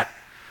 and that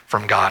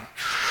from God.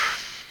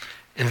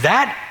 And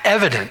that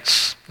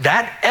evidence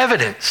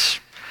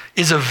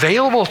is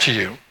available to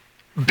you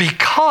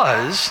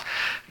because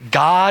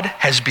God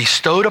has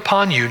bestowed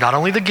upon you not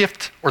only the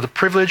gift or the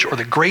privilege or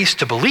the grace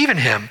to believe in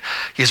him,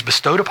 he has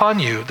bestowed upon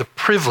you the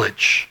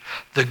privilege,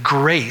 the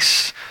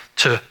grace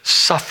to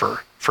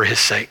suffer for his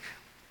sake.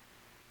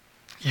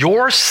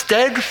 Your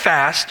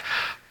steadfast,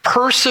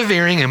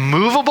 persevering,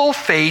 immovable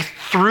faith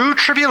through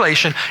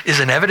tribulation is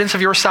an evidence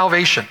of your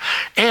salvation.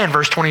 And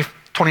verse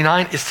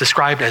 29 is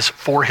described as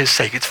for his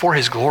sake. It's for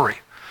his glory.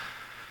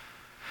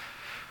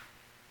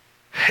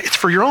 It's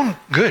for your own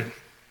good,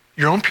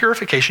 your own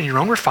purification, your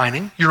own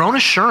refining, your own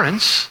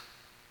assurance,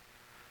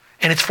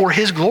 and it's for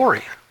his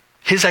glory,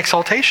 his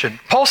exaltation.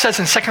 Paul says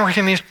in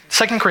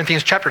 2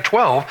 Corinthians chapter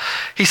 12,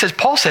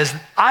 Paul says,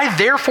 I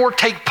therefore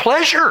take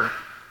pleasure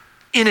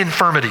in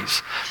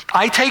infirmities.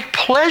 I take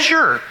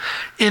pleasure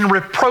in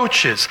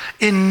reproaches,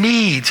 in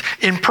needs,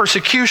 in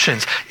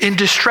persecutions, in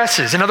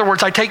distresses. In other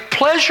words, I take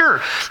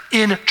pleasure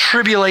in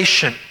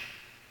tribulation.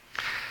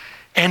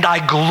 And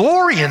I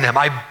glory in them,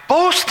 I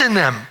boast in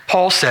them,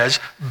 Paul says,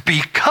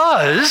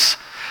 because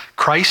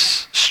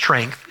Christ's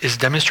strength is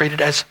demonstrated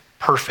as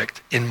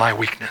perfect in my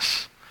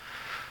weakness.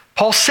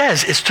 Paul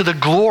says it's to the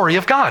glory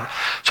of God.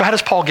 So how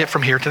does Paul get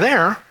from here to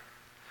there?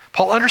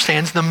 Paul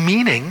understands the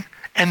meaning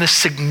and the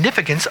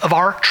significance of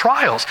our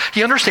trials.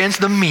 He understands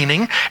the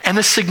meaning and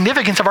the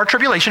significance of our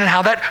tribulation and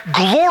how that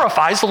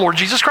glorifies the Lord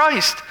Jesus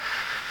Christ.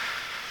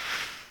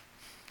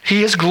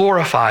 He is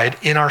glorified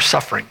in our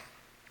suffering.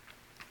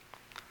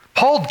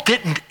 Paul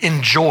didn't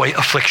enjoy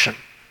affliction,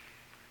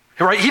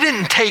 right? He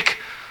didn't take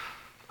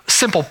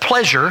simple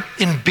pleasure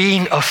in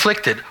being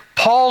afflicted.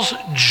 Paul's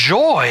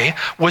joy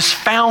was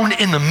found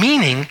in the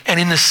meaning and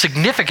in the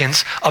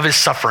significance of his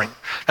suffering.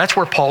 That's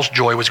where Paul's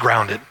joy was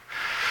grounded.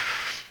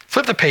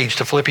 Flip the page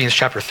to Philippians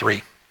chapter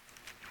 3.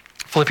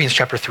 Philippians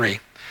chapter 3.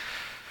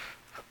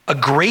 A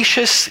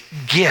gracious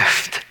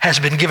gift has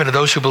been given to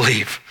those who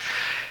believe.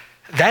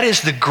 That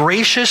is the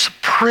gracious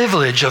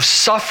privilege of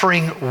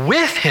suffering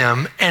with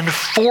him and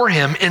for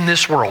him in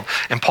this world.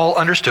 And Paul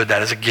understood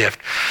that as a gift.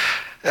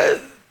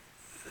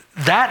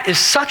 That is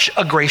such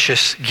a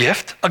gracious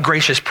gift, a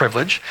gracious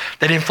privilege,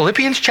 that in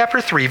Philippians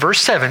chapter 3,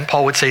 verse 7,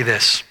 Paul would say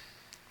this: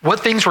 what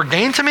things were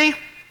gained to me?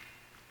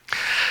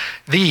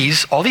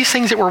 All these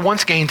things that were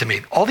once gained to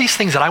me, all these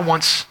things that I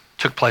once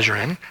took pleasure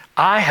in,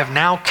 I have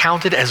now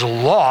counted as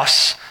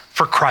loss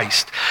for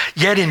Christ.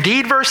 Yet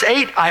indeed, verse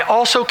 8, I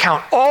also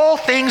count all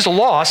things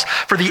loss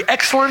for the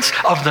excellence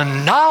of the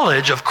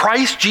knowledge of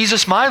Christ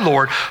Jesus my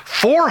Lord,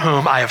 for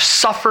whom I have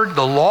suffered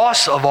the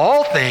loss of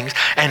all things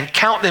and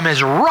count them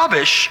as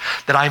rubbish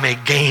that I may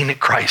gain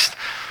Christ.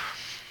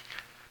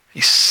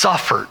 He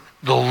suffered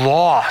the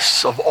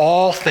loss of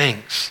all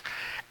things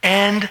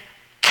and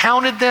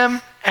counted them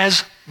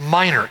as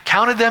minor,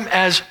 counted them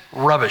as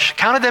rubbish,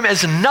 counted them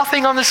as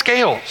nothing on the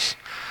scales,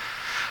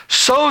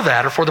 so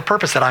that, or for the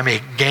purpose that I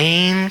may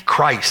gain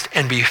Christ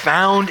and be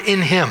found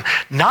in him,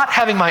 not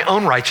having my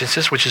own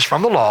righteousness, which is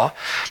from the law,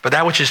 but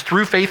that which is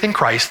through faith in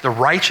Christ, the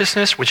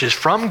righteousness which is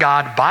from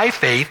God by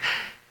faith,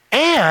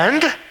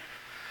 and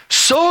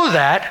so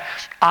that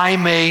I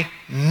may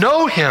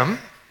know him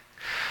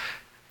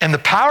and the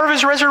power of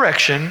his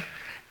resurrection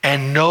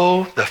and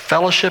know the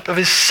fellowship of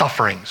his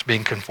sufferings,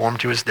 being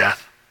conformed to his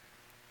death.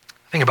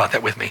 Think about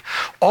that with me.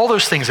 All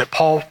those things that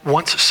Paul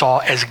once saw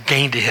as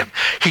gain to him,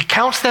 he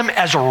counts them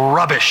as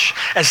rubbish,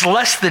 as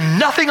less than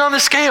nothing on the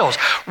scales,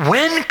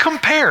 when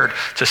compared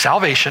to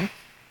salvation,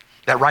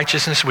 that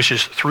righteousness which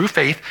is through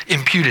faith,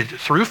 imputed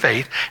through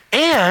faith,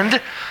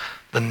 and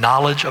the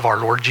knowledge of our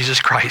Lord Jesus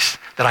Christ,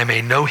 that I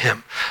may know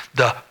him.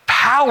 The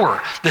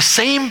power, the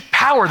same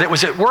power that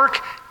was at work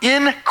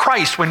in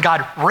Christ when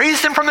God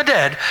raised him from the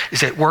dead,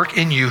 is at work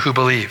in you who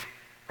believe,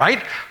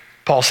 right?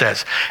 Paul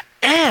says,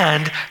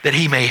 and that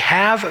he may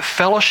have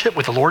fellowship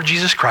with the Lord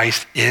Jesus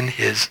Christ in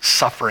his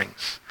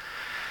sufferings,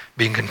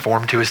 being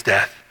conformed to his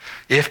death,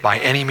 if by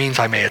any means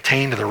I may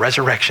attain to the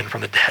resurrection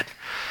from the dead.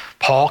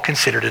 Paul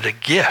considered it a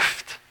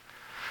gift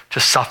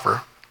to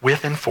suffer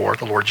with and for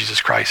the Lord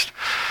Jesus Christ.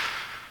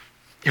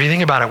 If you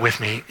think about it with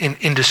me,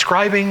 in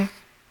describing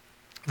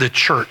the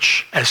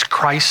church as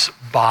Christ's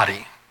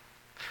body,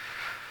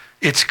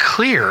 it's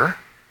clear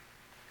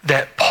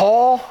that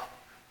Paul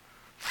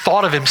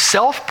thought of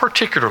himself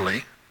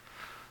particularly,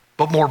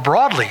 but more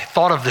broadly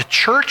thought of the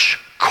church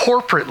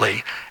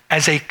corporately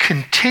as a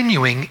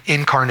continuing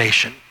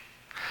incarnation.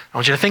 I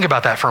want you to think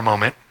about that for a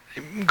moment.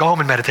 Go home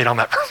and meditate on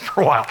that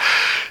for a while.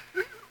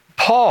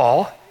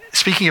 Paul,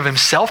 speaking of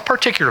himself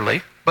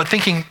particularly, but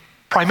thinking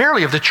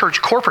primarily of the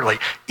church corporately,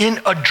 in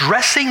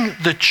addressing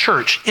the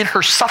church in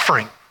her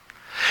suffering,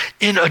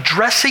 in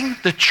addressing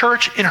the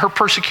church in her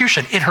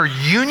persecution, in her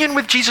union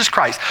with Jesus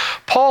Christ,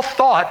 Paul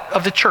thought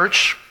of the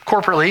church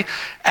corporately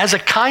as a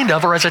kind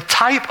of, or as a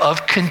type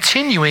of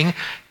continuing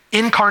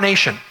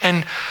incarnation.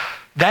 And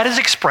that is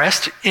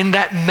expressed in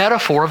that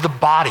metaphor of the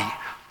body.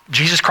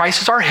 Jesus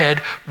Christ is our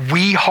head,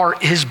 we are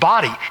his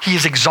body. He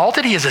is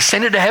exalted, he has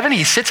ascended to heaven,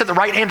 he sits at the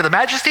right hand of the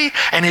majesty,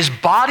 and his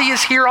body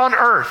is here on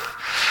earth.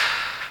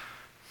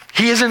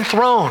 He is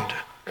enthroned,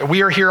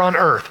 we are here on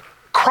earth.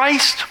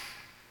 Christ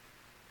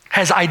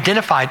has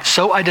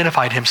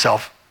identified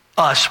himself,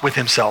 us with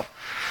himself.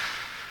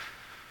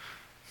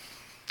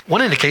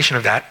 One indication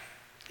of that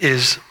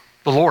is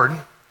the Lord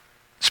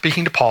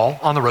speaking to Paul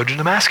on the road to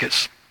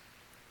Damascus.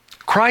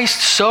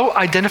 Christ so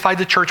identified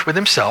the church with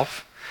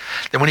himself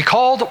that when he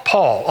called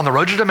Paul on the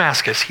road to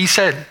Damascus, he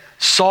said,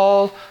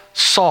 Saul,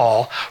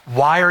 Saul,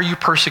 why are you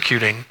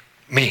persecuting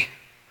me?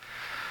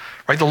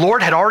 Right? The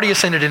Lord had already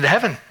ascended into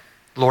heaven.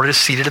 The Lord is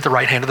seated at the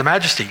right hand of the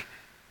majesty.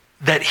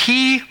 That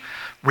he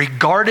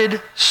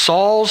regarded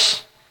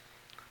Saul's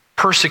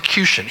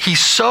persecution. He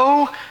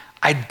so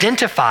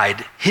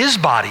identified his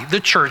body, the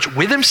church,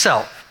 with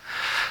himself,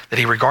 that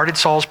he regarded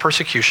Saul's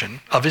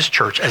persecution of his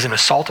church as an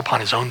assault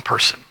upon his own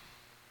person.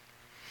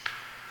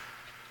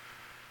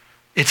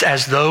 It's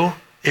as though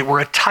it were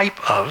a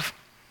type of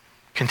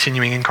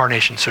continuing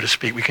incarnation, so to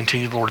speak. We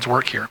continue the Lord's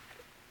work here.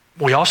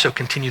 We also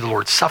continue the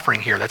Lord's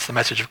suffering here. That's the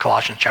message of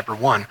Colossians chapter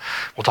 1.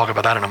 We'll talk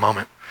about that in a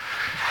moment.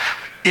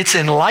 It's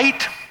in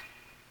light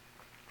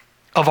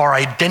of our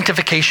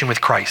identification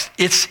with Christ.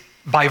 It's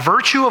by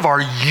virtue of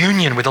our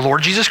union with the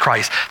Lord Jesus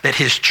Christ that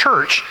his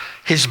church,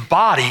 his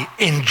body,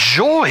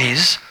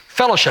 enjoys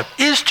fellowship,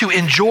 is to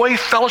enjoy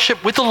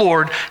fellowship with the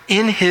Lord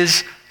in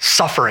his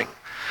suffering.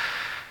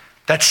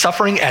 That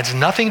suffering adds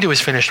nothing to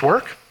his finished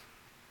work,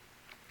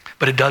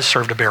 but it does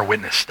serve to bear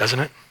witness, doesn't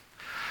it?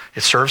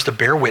 It serves to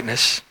bear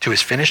witness to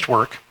his finished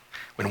work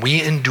when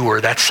we endure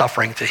that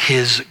suffering to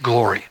his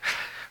glory.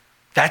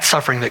 That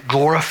suffering that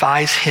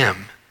glorifies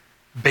him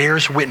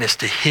bears witness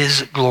to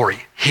his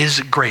glory, his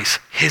grace,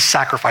 his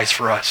sacrifice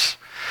for us.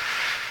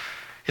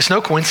 It's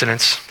no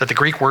coincidence that the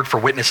Greek word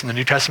for witness in the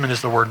New Testament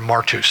is the word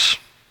martus.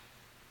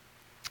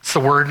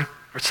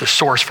 It's the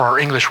source for our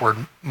English word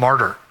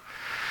martyr.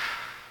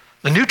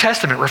 The New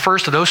Testament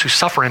refers to those who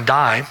suffer and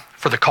die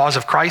for the cause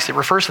of Christ. It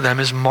refers to them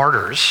as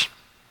martyrs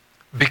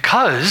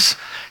because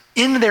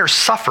in their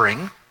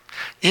suffering,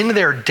 in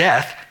their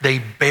death, they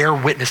bear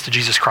witness to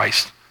Jesus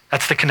Christ.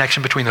 That's the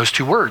connection between those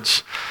two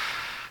words.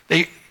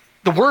 The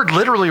word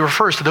literally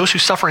refers to those who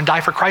suffer and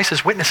die for Christ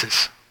as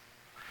witnesses.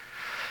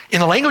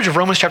 In the language of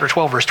Romans chapter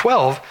 12, verse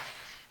 12,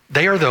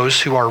 they are those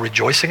who are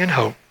rejoicing in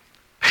hope,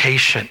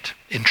 patient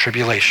in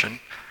tribulation,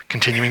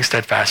 continuing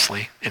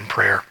steadfastly in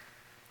prayer.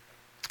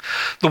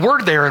 The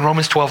word there in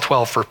Romans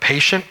 12:12 for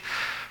patient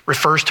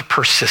refers to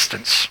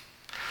persistence.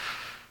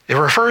 It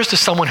refers to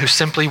someone who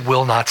simply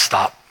will not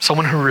stop,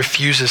 someone who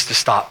refuses to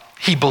stop.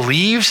 He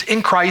believes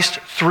in Christ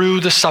through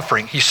the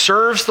suffering. He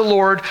serves the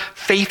Lord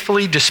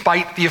faithfully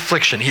despite the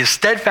affliction. He is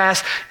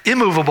steadfast,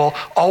 immovable,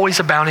 always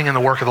abounding in the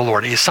work of the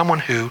Lord. He is someone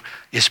who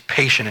is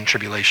patient in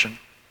tribulation.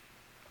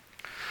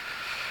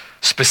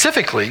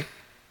 Specifically,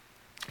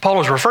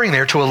 Paul is referring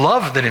there to a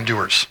love that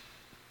endures,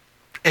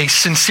 a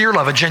sincere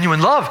love, a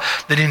genuine love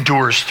that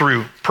endures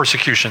through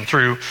persecution,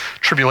 through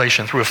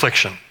tribulation, through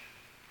affliction.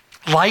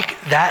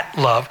 Like that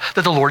love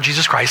that the Lord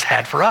Jesus Christ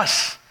has for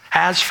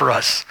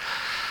us.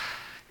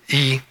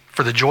 He,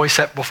 for the joy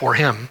set before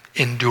him,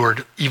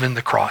 endured even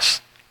the cross.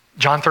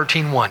 John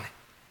 13:1,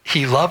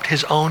 he loved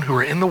his own who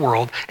were in the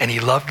world, and he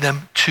loved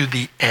them to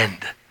the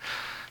end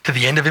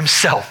of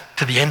himself,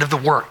 to the end of the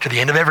work, to the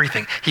end of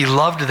everything. He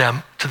loved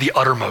them to the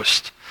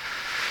uttermost.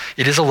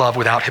 It is a love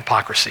without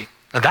hypocrisy.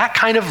 Now that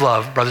kind of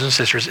love, brothers and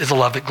sisters, is a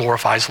love that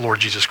glorifies the Lord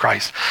Jesus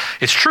Christ.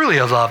 It's truly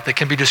a love that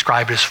can be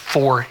described as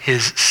for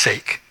his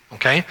sake,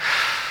 okay?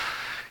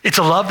 It's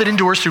a love that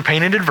endures through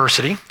pain and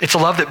adversity. It's a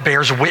love that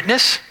bears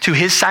witness to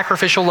his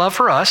sacrificial love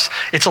for us.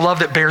 It's a love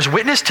that bears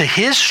witness to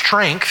his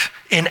strength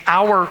in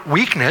our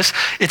weakness.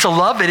 It's a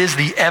love that is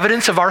the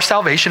evidence of our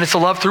salvation. It's a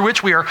love through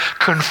which we are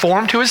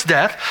conformed to his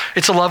death.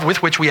 It's a love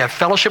with which we have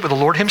fellowship with the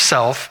Lord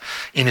himself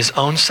in his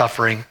own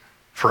suffering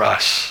for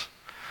us.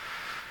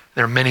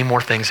 There are many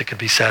more things that could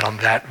be said on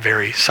that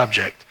very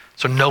subject.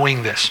 So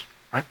knowing this,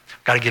 right?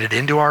 Got to get it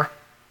into our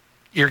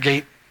ear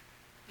gate,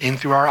 in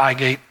through our eye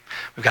gate.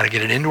 We've got to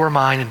get it into our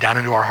mind and down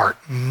into our heart.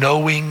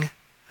 Knowing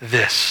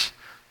this,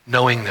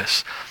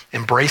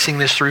 embracing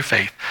this through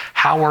faith,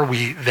 how are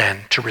we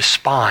then to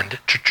respond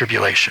to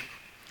tribulation?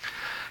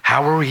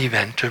 How are we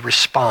then to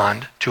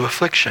respond to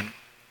affliction?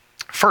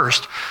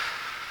 First,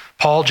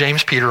 Paul,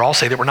 James, Peter all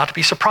say that we're not to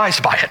be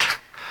surprised by it.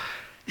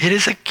 It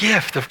is a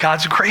gift of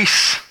God's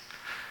grace.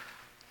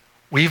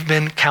 We've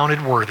been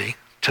counted worthy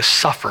to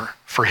suffer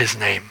for his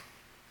name.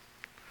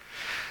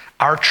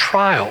 Our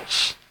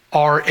trials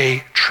are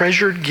a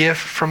treasured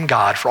gift from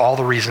God for all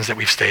the reasons that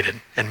we've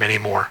stated and many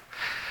more.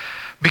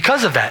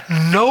 Because of that,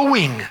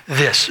 knowing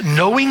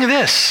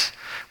this,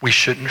 we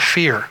shouldn't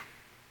fear.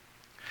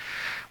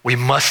 We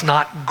must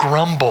not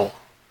grumble.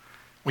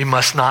 We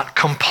must not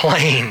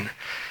complain.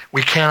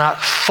 We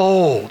cannot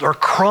fold or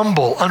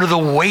crumble under the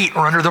weight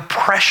or under the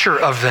pressure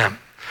of them.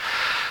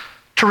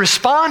 To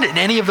respond in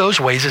any of those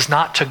ways is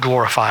not to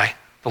glorify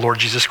the Lord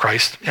Jesus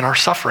Christ in our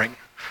suffering,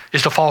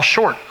 is to fall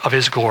short of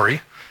his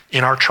glory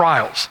in our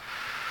trials.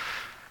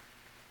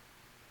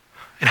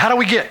 And how do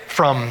we get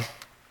from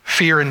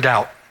fear and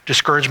doubt,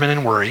 discouragement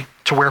and worry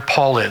to where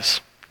Paul is,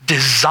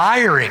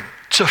 desiring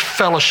to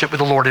fellowship with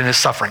the Lord in his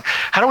suffering?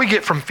 How do we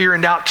get from fear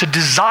and doubt to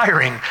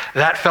desiring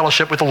that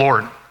fellowship with the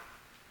Lord?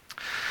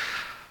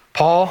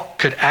 Paul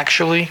could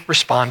actually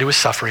respond to his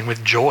suffering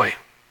with joy.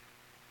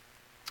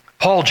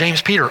 Paul,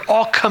 James, Peter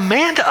all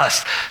command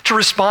us to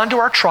respond to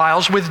our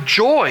trials with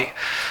joy.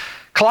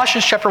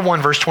 Colossians chapter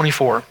 1, verse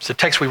 24, it's the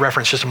text we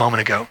referenced just a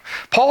moment ago.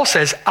 Paul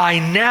says, I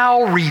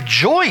now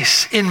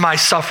rejoice in my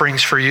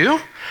sufferings for you.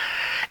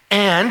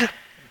 And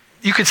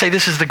you could say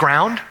this is the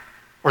ground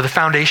or the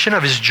foundation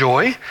of his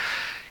joy.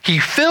 He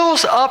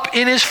fills up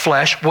in his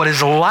flesh what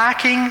is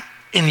lacking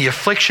in the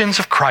afflictions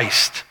of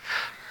Christ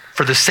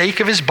for the sake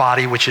of his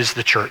body, which is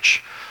the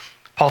church.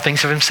 Paul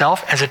thinks of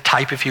himself as a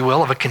type, if you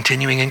will, of a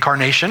continuing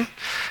incarnation,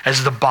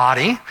 as the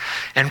body.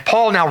 And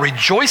Paul now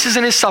rejoices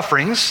in his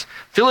sufferings,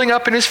 filling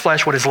up in his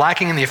flesh what is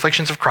lacking in the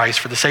afflictions of Christ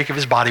for the sake of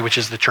his body, which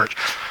is the church.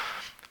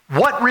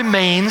 What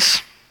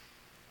remains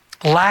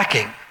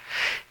lacking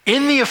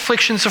in the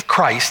afflictions of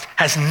Christ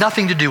has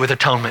nothing to do with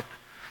atonement.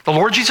 The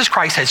Lord Jesus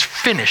Christ has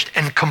finished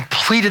and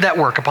completed that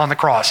work upon the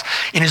cross.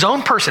 In his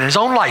own person, his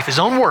own life, his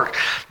own work.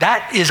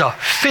 That is a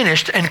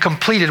finished and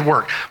completed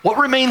work. What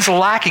remains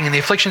lacking in the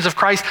afflictions of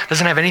Christ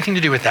doesn't have anything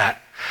to do with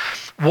that.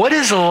 What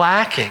is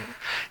lacking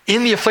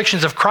in the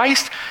afflictions of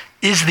Christ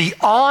is the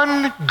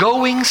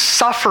ongoing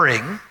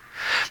suffering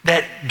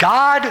that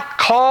God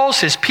calls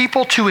his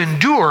people to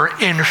endure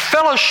in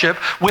fellowship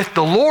with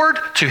the Lord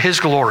to his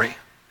glory.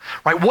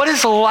 Right? What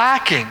is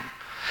lacking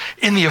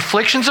in the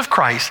afflictions of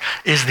Christ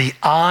is the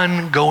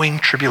ongoing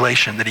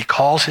tribulation that he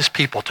calls his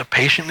people to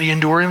patiently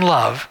endure in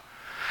love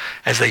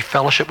as they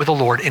fellowship with the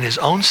Lord in his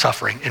own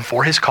suffering and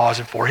for his cause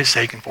and for his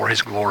sake and for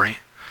his glory.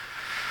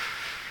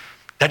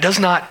 That does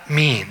not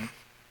mean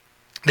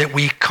that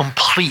we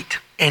complete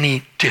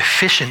any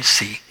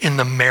deficiency in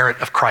the merit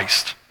of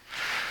Christ,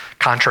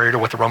 contrary to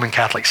what the Roman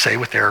Catholics say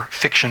with their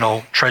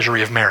fictional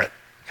treasury of merit,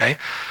 okay?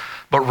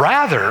 But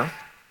rather,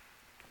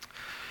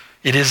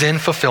 it is in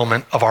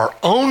fulfillment of our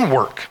own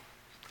work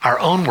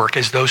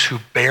as those who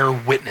bear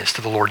witness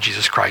to the Lord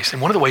Jesus Christ.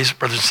 And one of the ways,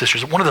 brothers and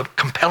sisters, one of the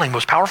compelling,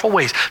 most powerful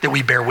ways that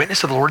we bear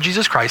witness to the Lord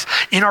Jesus Christ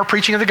in our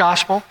preaching of the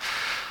gospel,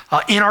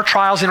 in our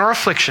trials, in our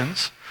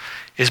afflictions,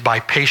 is by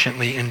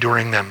patiently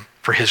enduring them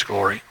for his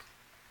glory.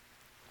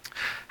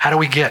 How do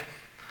we get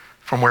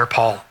from where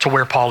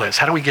Paul is?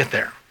 How do we get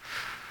there?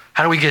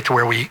 How do we get to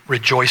where we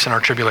rejoice in our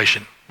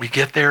tribulation? We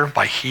get there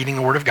by heeding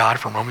the word of God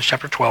from Romans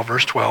chapter 12,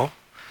 verse 12,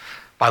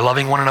 by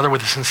loving one another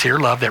with a sincere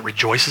love that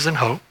rejoices in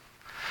hope,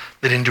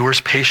 that endures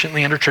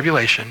patiently under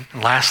tribulation,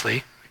 and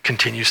lastly,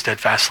 continues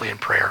steadfastly in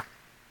prayer.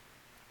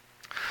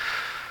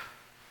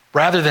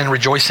 Rather than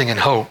rejoicing in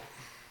hope,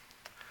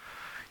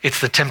 it's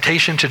the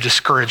temptation to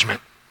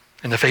discouragement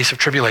in the face of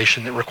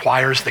tribulation that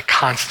requires the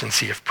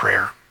constancy of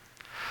prayer.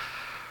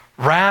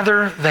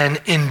 Rather than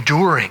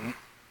enduring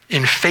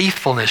in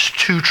faithfulness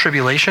to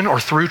tribulation or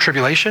through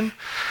tribulation,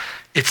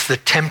 it's the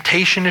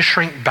temptation to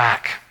shrink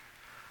back.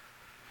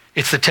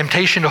 It's the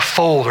temptation to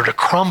fold or to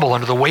crumble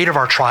under the weight of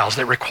our trials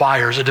that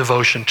requires a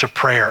devotion to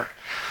prayer.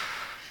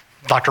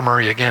 Dr.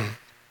 Murray again.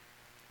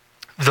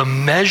 The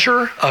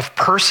measure of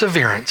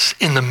perseverance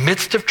in the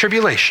midst of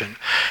tribulation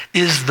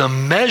is the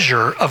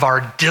measure of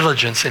our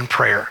diligence in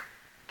prayer.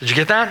 Did you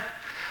get that?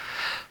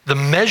 The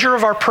measure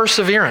of our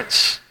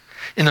perseverance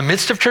in the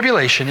midst of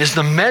tribulation is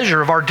the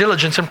measure of our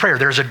diligence in prayer.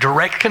 There's a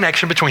direct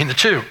connection between the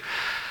two.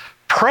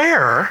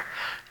 Prayer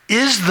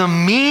is the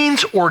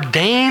means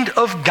ordained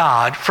of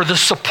God for the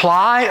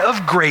supply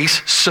of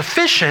grace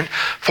sufficient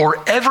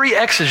for every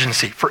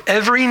exigency, for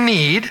every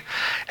need,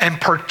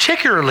 and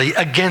particularly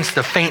against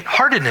the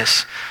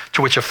faint-heartedness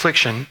to which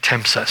affliction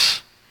tempts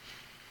us.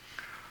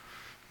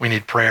 We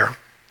need prayer.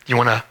 You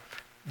want to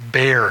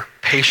bear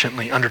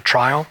patiently under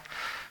trial?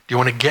 Do you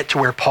want to get to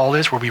where Paul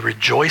is, where we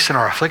rejoice in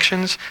our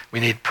afflictions?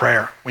 We need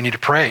prayer. We need to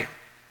pray.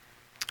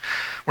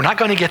 We're not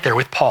going to get there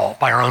with Paul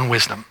by our own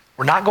wisdom.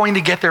 We're not going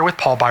to get there with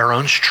Paul by our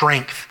own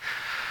strength.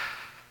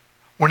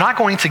 We're not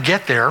going to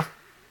get there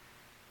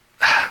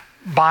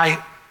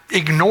by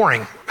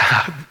ignoring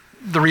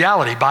the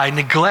reality, by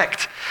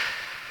neglect.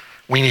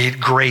 We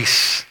need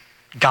grace.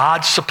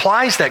 God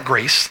supplies that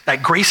grace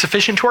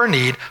sufficient to our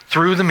need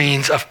through the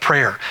means of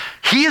prayer.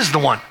 He is the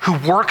one who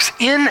works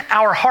in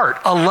our heart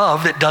a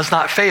love that does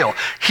not fail.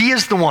 He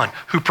is the one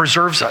who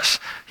preserves us.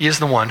 He is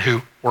the one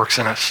who works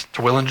in us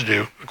to will and to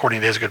do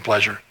according to his good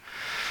pleasure.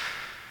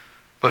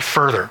 But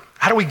further,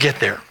 how do we get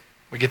there?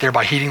 We get there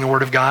by heeding the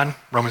word of God,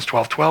 Romans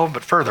 12:12.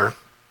 But further,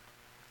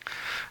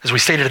 as we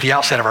stated at the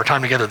outset of our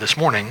time together this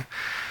morning,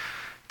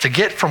 to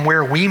get from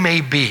where we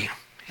may be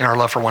in our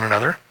love for one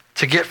another,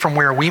 to get from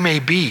where we may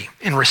be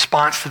in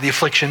response to the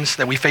afflictions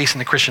that we face in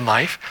the Christian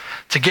life,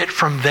 to get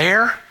from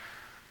there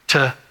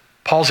to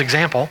Paul's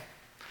example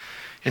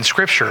in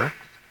Scripture,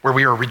 where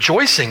we are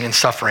rejoicing in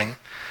suffering,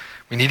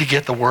 we need to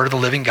get the word of the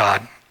living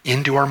God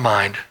into our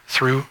mind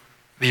through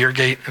the ear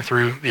gate and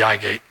through the eye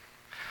gate.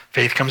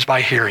 Faith comes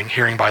by hearing,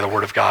 hearing by the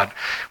word of God.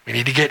 We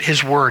need to get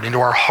his word into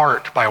our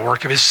heart by a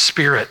work of his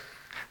Spirit.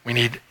 We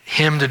need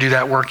him to do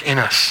that work in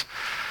us.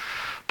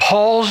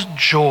 Paul's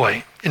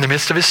joy in the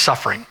midst of his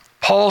suffering,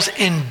 Paul's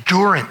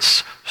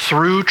endurance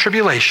through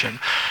tribulation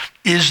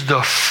is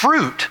the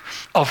fruit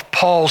of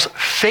Paul's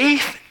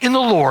faith in the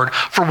Lord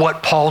for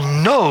what Paul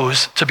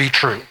knows to be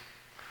true.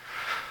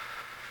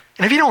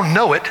 And if you don't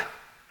know it,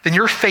 then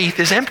your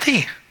faith is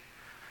empty.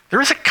 There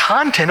is a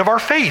content of our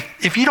faith.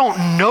 If you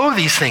don't know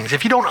these things,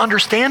 if you don't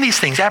understand these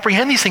things,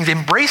 apprehend these things,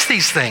 embrace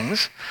these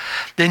things,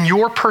 then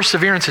your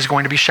perseverance is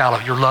going to be shallow.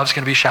 Your love is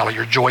going to be shallow.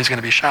 Your joy is going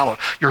to be shallow.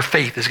 Your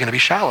faith is going to be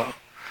shallow.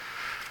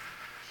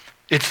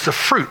 It's the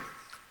fruit.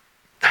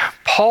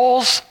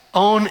 Paul's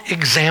own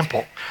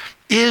example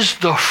is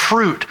the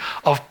fruit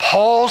of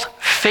Paul's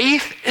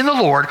faith in the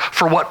Lord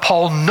for what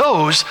Paul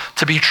knows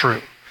to be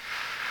true.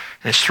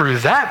 And it's through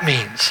that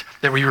means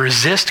that we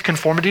resist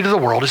conformity to the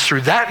world. It's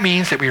through that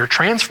means that we are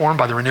transformed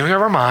by the renewing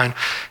of our mind.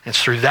 And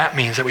it's through that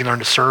means that we learn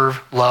to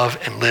serve, love,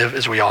 and live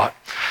as we ought.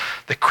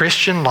 The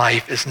Christian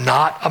life is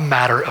not a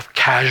matter of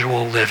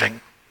casual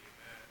living.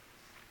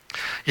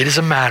 It is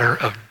a matter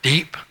of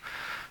deep,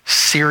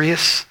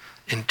 serious,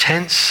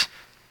 intense,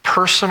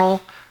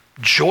 personal,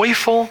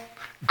 joyful,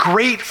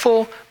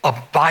 grateful,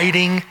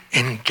 abiding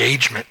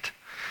engagement.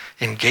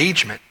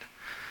 Engagement.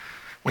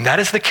 When that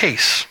is the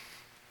case,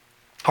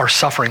 our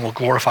suffering will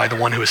glorify the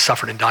one who has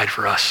suffered and died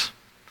for us.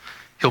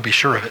 He'll be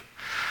sure of it.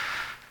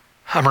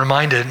 I'm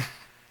reminded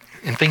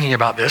in thinking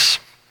about this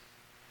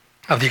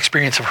of the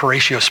experience of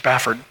Horatio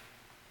Spafford.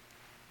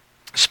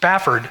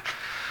 Spafford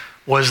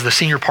was the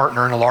senior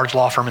partner in a large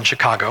law firm in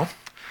Chicago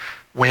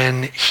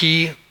when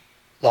he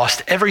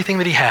lost everything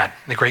that he had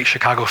in the Great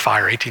Chicago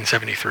Fire,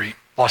 1873.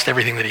 Lost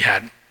everything that he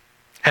had.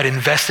 Had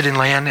invested in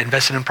land,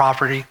 invested in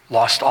property,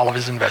 lost all of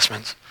his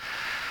investments.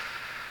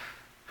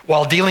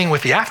 While dealing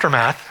with the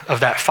aftermath of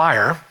that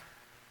fire,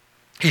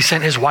 he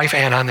sent his wife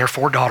Anna and their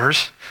 4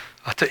 daughters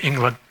to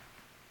England.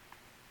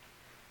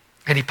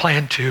 And he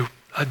planned to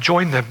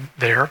join them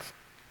there,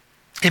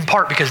 in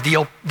part because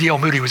D.L.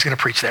 Moody was going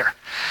to preach there.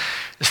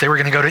 So they were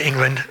going to go to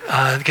England,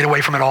 get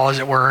away from it all, as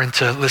it were, and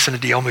to listen to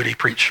D.L. Moody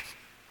preach.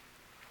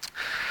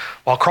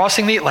 While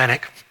crossing the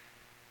Atlantic,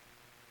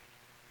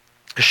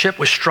 the ship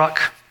was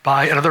struck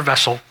by another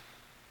vessel,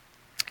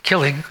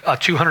 killing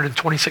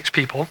 226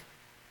 people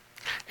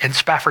and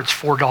Spafford's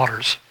 4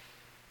 daughters.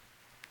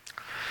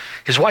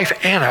 His wife,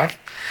 Anna,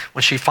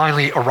 when she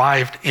finally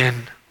arrived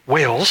in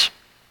Wales,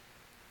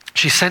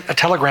 she sent a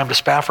telegram to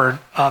Spafford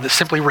that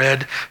simply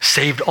read,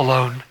 "Saved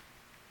alone."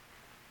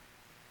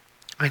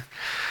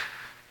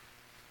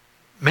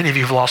 Many of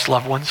you have lost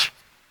loved ones.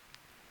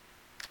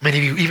 Many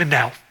of you, even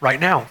now, right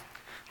now,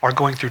 are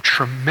going through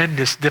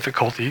tremendous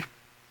difficulty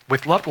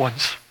with loved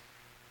ones.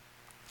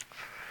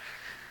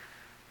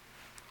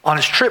 On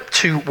his trip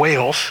to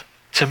Wales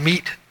to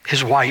meet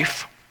his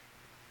wife,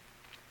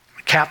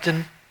 the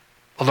captain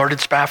alerted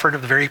Spafford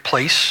of the very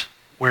place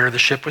where the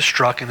ship was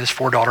struck and his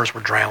 4 daughters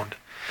were drowned.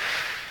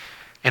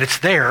 And it's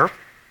there,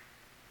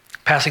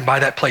 passing by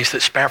that place,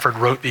 that Spafford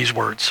wrote these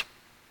words.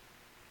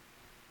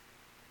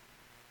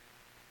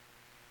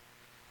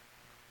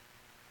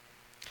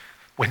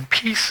 "When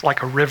peace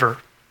like a river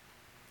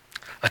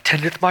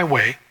attendeth my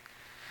way,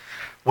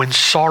 when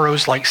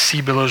sorrows like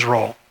sea billows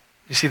roll."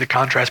 You see the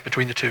contrast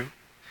between the two,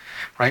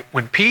 right?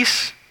 When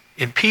peace,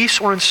 in peace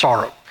or in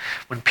sorrow,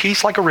 when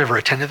peace like a river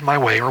attendeth my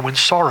way, or when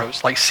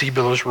sorrows like sea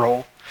billows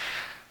roll,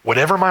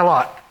 whatever my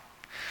lot,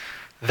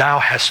 thou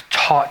hast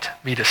taught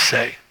me to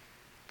say.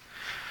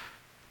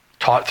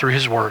 Taught through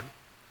his word,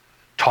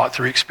 taught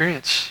through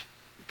experience,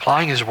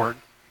 applying his word.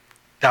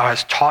 Thou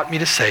hast taught me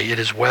to say, it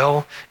is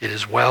well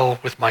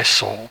with my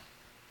soul.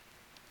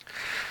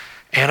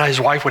 Anna, his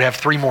wife, would have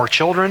 3 more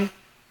children.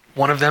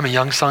 One of them, a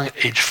young son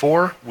at age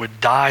 4, would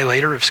die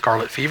later of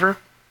scarlet fever.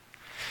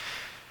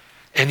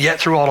 And yet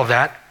through all of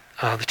that,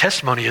 the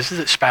testimony is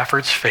that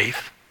Spafford's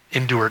faith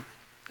endured,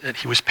 that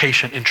he was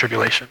patient in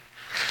tribulation.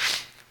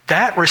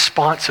 That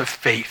response of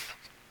faith,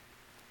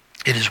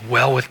 it is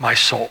well with my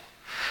soul.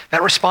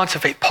 That response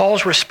of faith,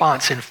 Paul's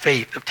response in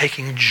faith of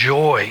taking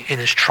joy in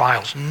his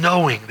trials,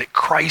 knowing that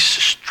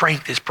Christ's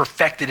strength is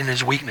perfected in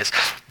his weakness.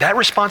 That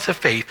response of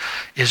faith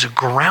is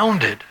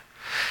grounded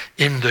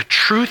in the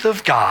truth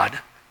of God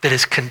that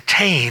is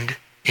contained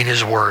in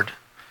his word.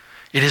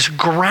 It is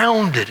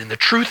grounded in the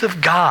truth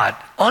of God,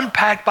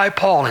 unpacked by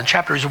Paul in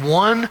chapters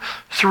 1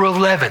 through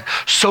 11,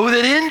 so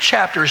that in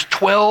chapters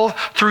 12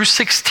 through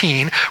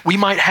 16, we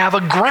might have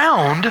a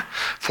ground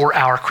for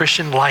our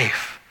Christian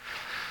life,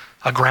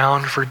 a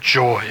ground for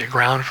joy, a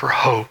ground for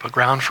hope, a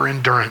ground for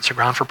endurance, a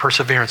ground for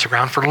perseverance, a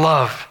ground for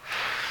love.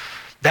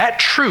 That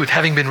truth,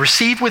 having been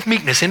received with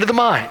meekness into the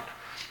mind,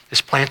 is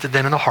planted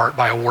then in the heart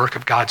by a work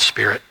of God's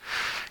Spirit.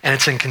 And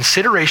it's in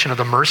consideration of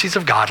the mercies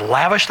of God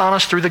lavished on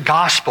us through the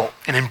gospel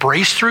and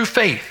embraced through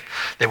faith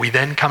that we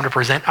then come to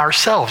present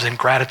ourselves in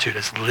gratitude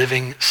as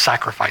living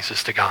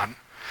sacrifices to God.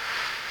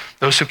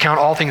 Those who count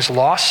all things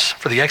loss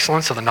for the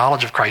excellence of the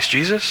knowledge of Christ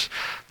Jesus,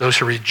 those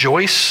who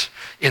rejoice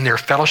in their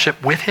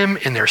fellowship with him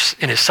in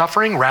his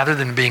suffering rather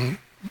than being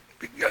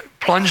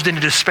plunged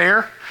into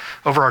despair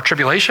over our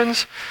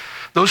tribulations,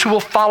 those who will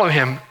follow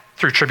him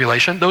through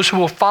tribulation, those who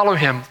will follow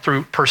him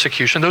through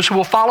persecution, those who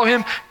will follow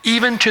him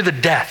even to the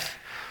death,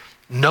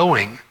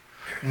 knowing,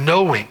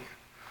 right?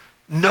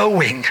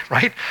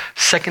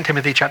 2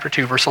 Timothy chapter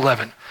 2, verse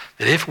 11,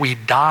 that if we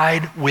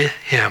died with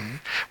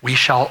him, we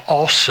shall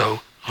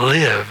also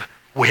live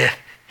with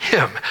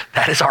him.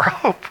 That is our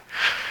hope.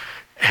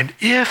 And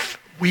if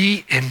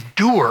we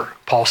endure,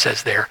 Paul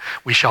says there,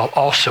 we shall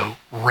also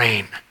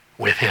reign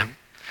with him.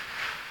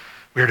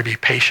 We are to be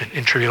patient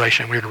in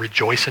tribulation. We are to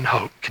rejoice in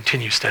hope.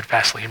 Continue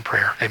steadfastly in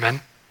prayer.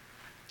 Amen?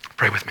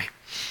 Pray with me.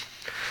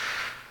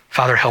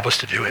 Father, help us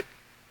to do it.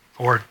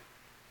 Lord,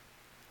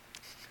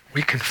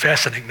 we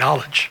confess and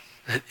acknowledge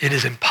that it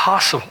is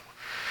impossible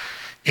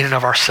in and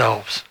of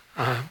ourselves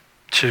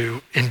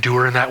to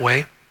endure in that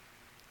way.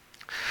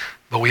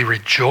 But we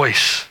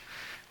rejoice,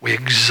 we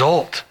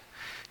exult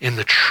in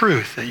the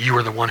truth that you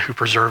are the one who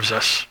preserves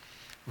us.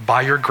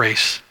 By your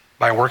grace,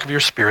 by a work of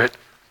your Spirit,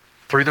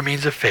 through the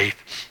means of faith,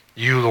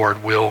 you,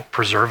 Lord, will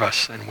preserve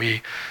us. And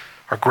we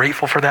are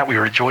grateful for that. We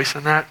rejoice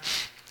in that.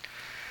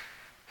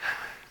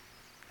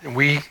 And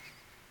we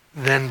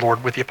then,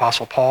 Lord, with the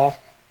Apostle Paul,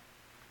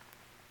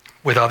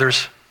 with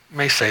others,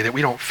 may say that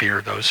we don't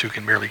fear those who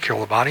can merely kill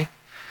the body.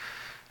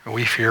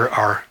 We fear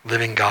our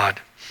living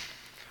God,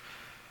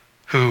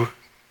 who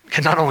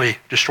can not only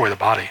destroy the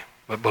body,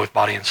 but both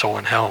body and soul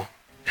in hell.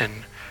 And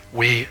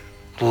we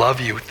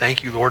love you.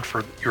 Thank you, Lord,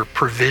 for your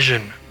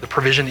provision, the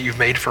provision that you've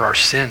made for our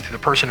sin through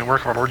the person and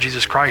work of our Lord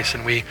Jesus Christ.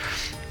 And we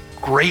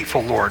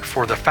grateful, Lord,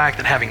 for the fact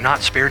that having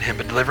not spared him,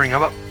 but delivering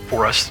him up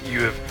for us,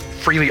 you have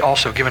freely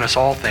also given us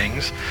all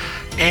things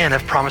and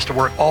have promised to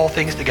work all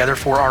things together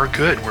for our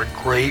good. We're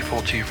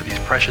grateful to you for these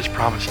precious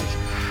promises.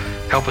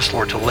 Help us,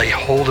 Lord, to lay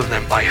hold of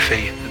them by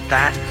faith,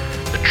 that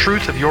the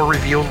truth of your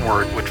revealed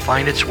word would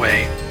find its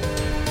way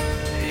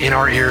in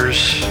our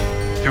ears,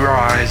 through our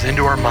eyes,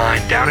 into our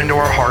mind, down into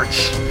our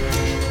hearts,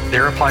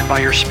 there applied by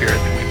your Spirit,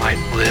 that we might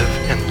live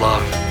and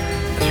love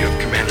as you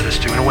have commanded us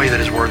to in a way that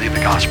is worthy of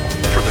the gospel,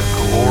 for the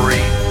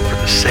glory, for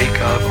the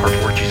sake of our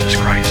Lord Jesus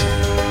Christ.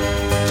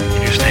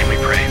 In whose name we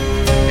pray.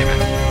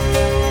 Amen.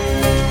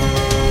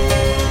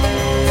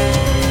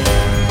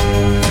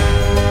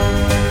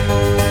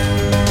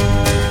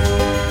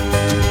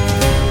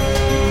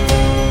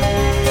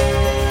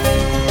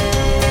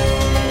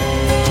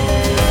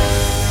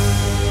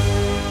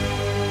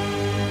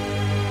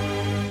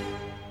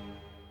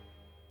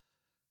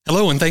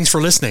 Hello, and thanks for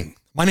listening.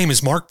 My name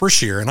is Mark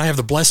Brashear, and I have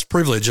the blessed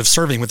privilege of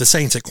serving with the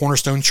saints at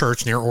Cornerstone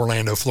Church near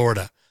Orlando,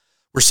 Florida.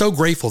 We're so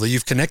grateful that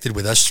you've connected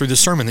with us through the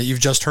sermon that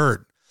you've just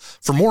heard.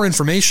 For more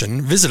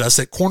information, visit us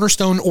at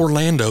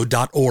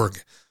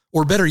cornerstoneorlando.org.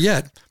 Or better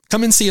yet,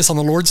 come and see us on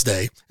the Lord's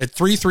Day at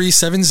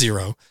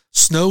 3370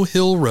 Snow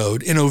Hill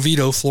Road in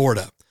Oviedo,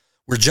 Florida.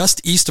 We're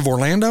just east of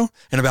Orlando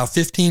and about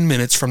 15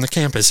 minutes from the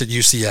campus at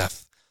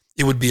UCF.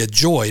 It would be a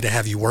joy to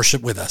have you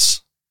worship with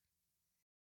us.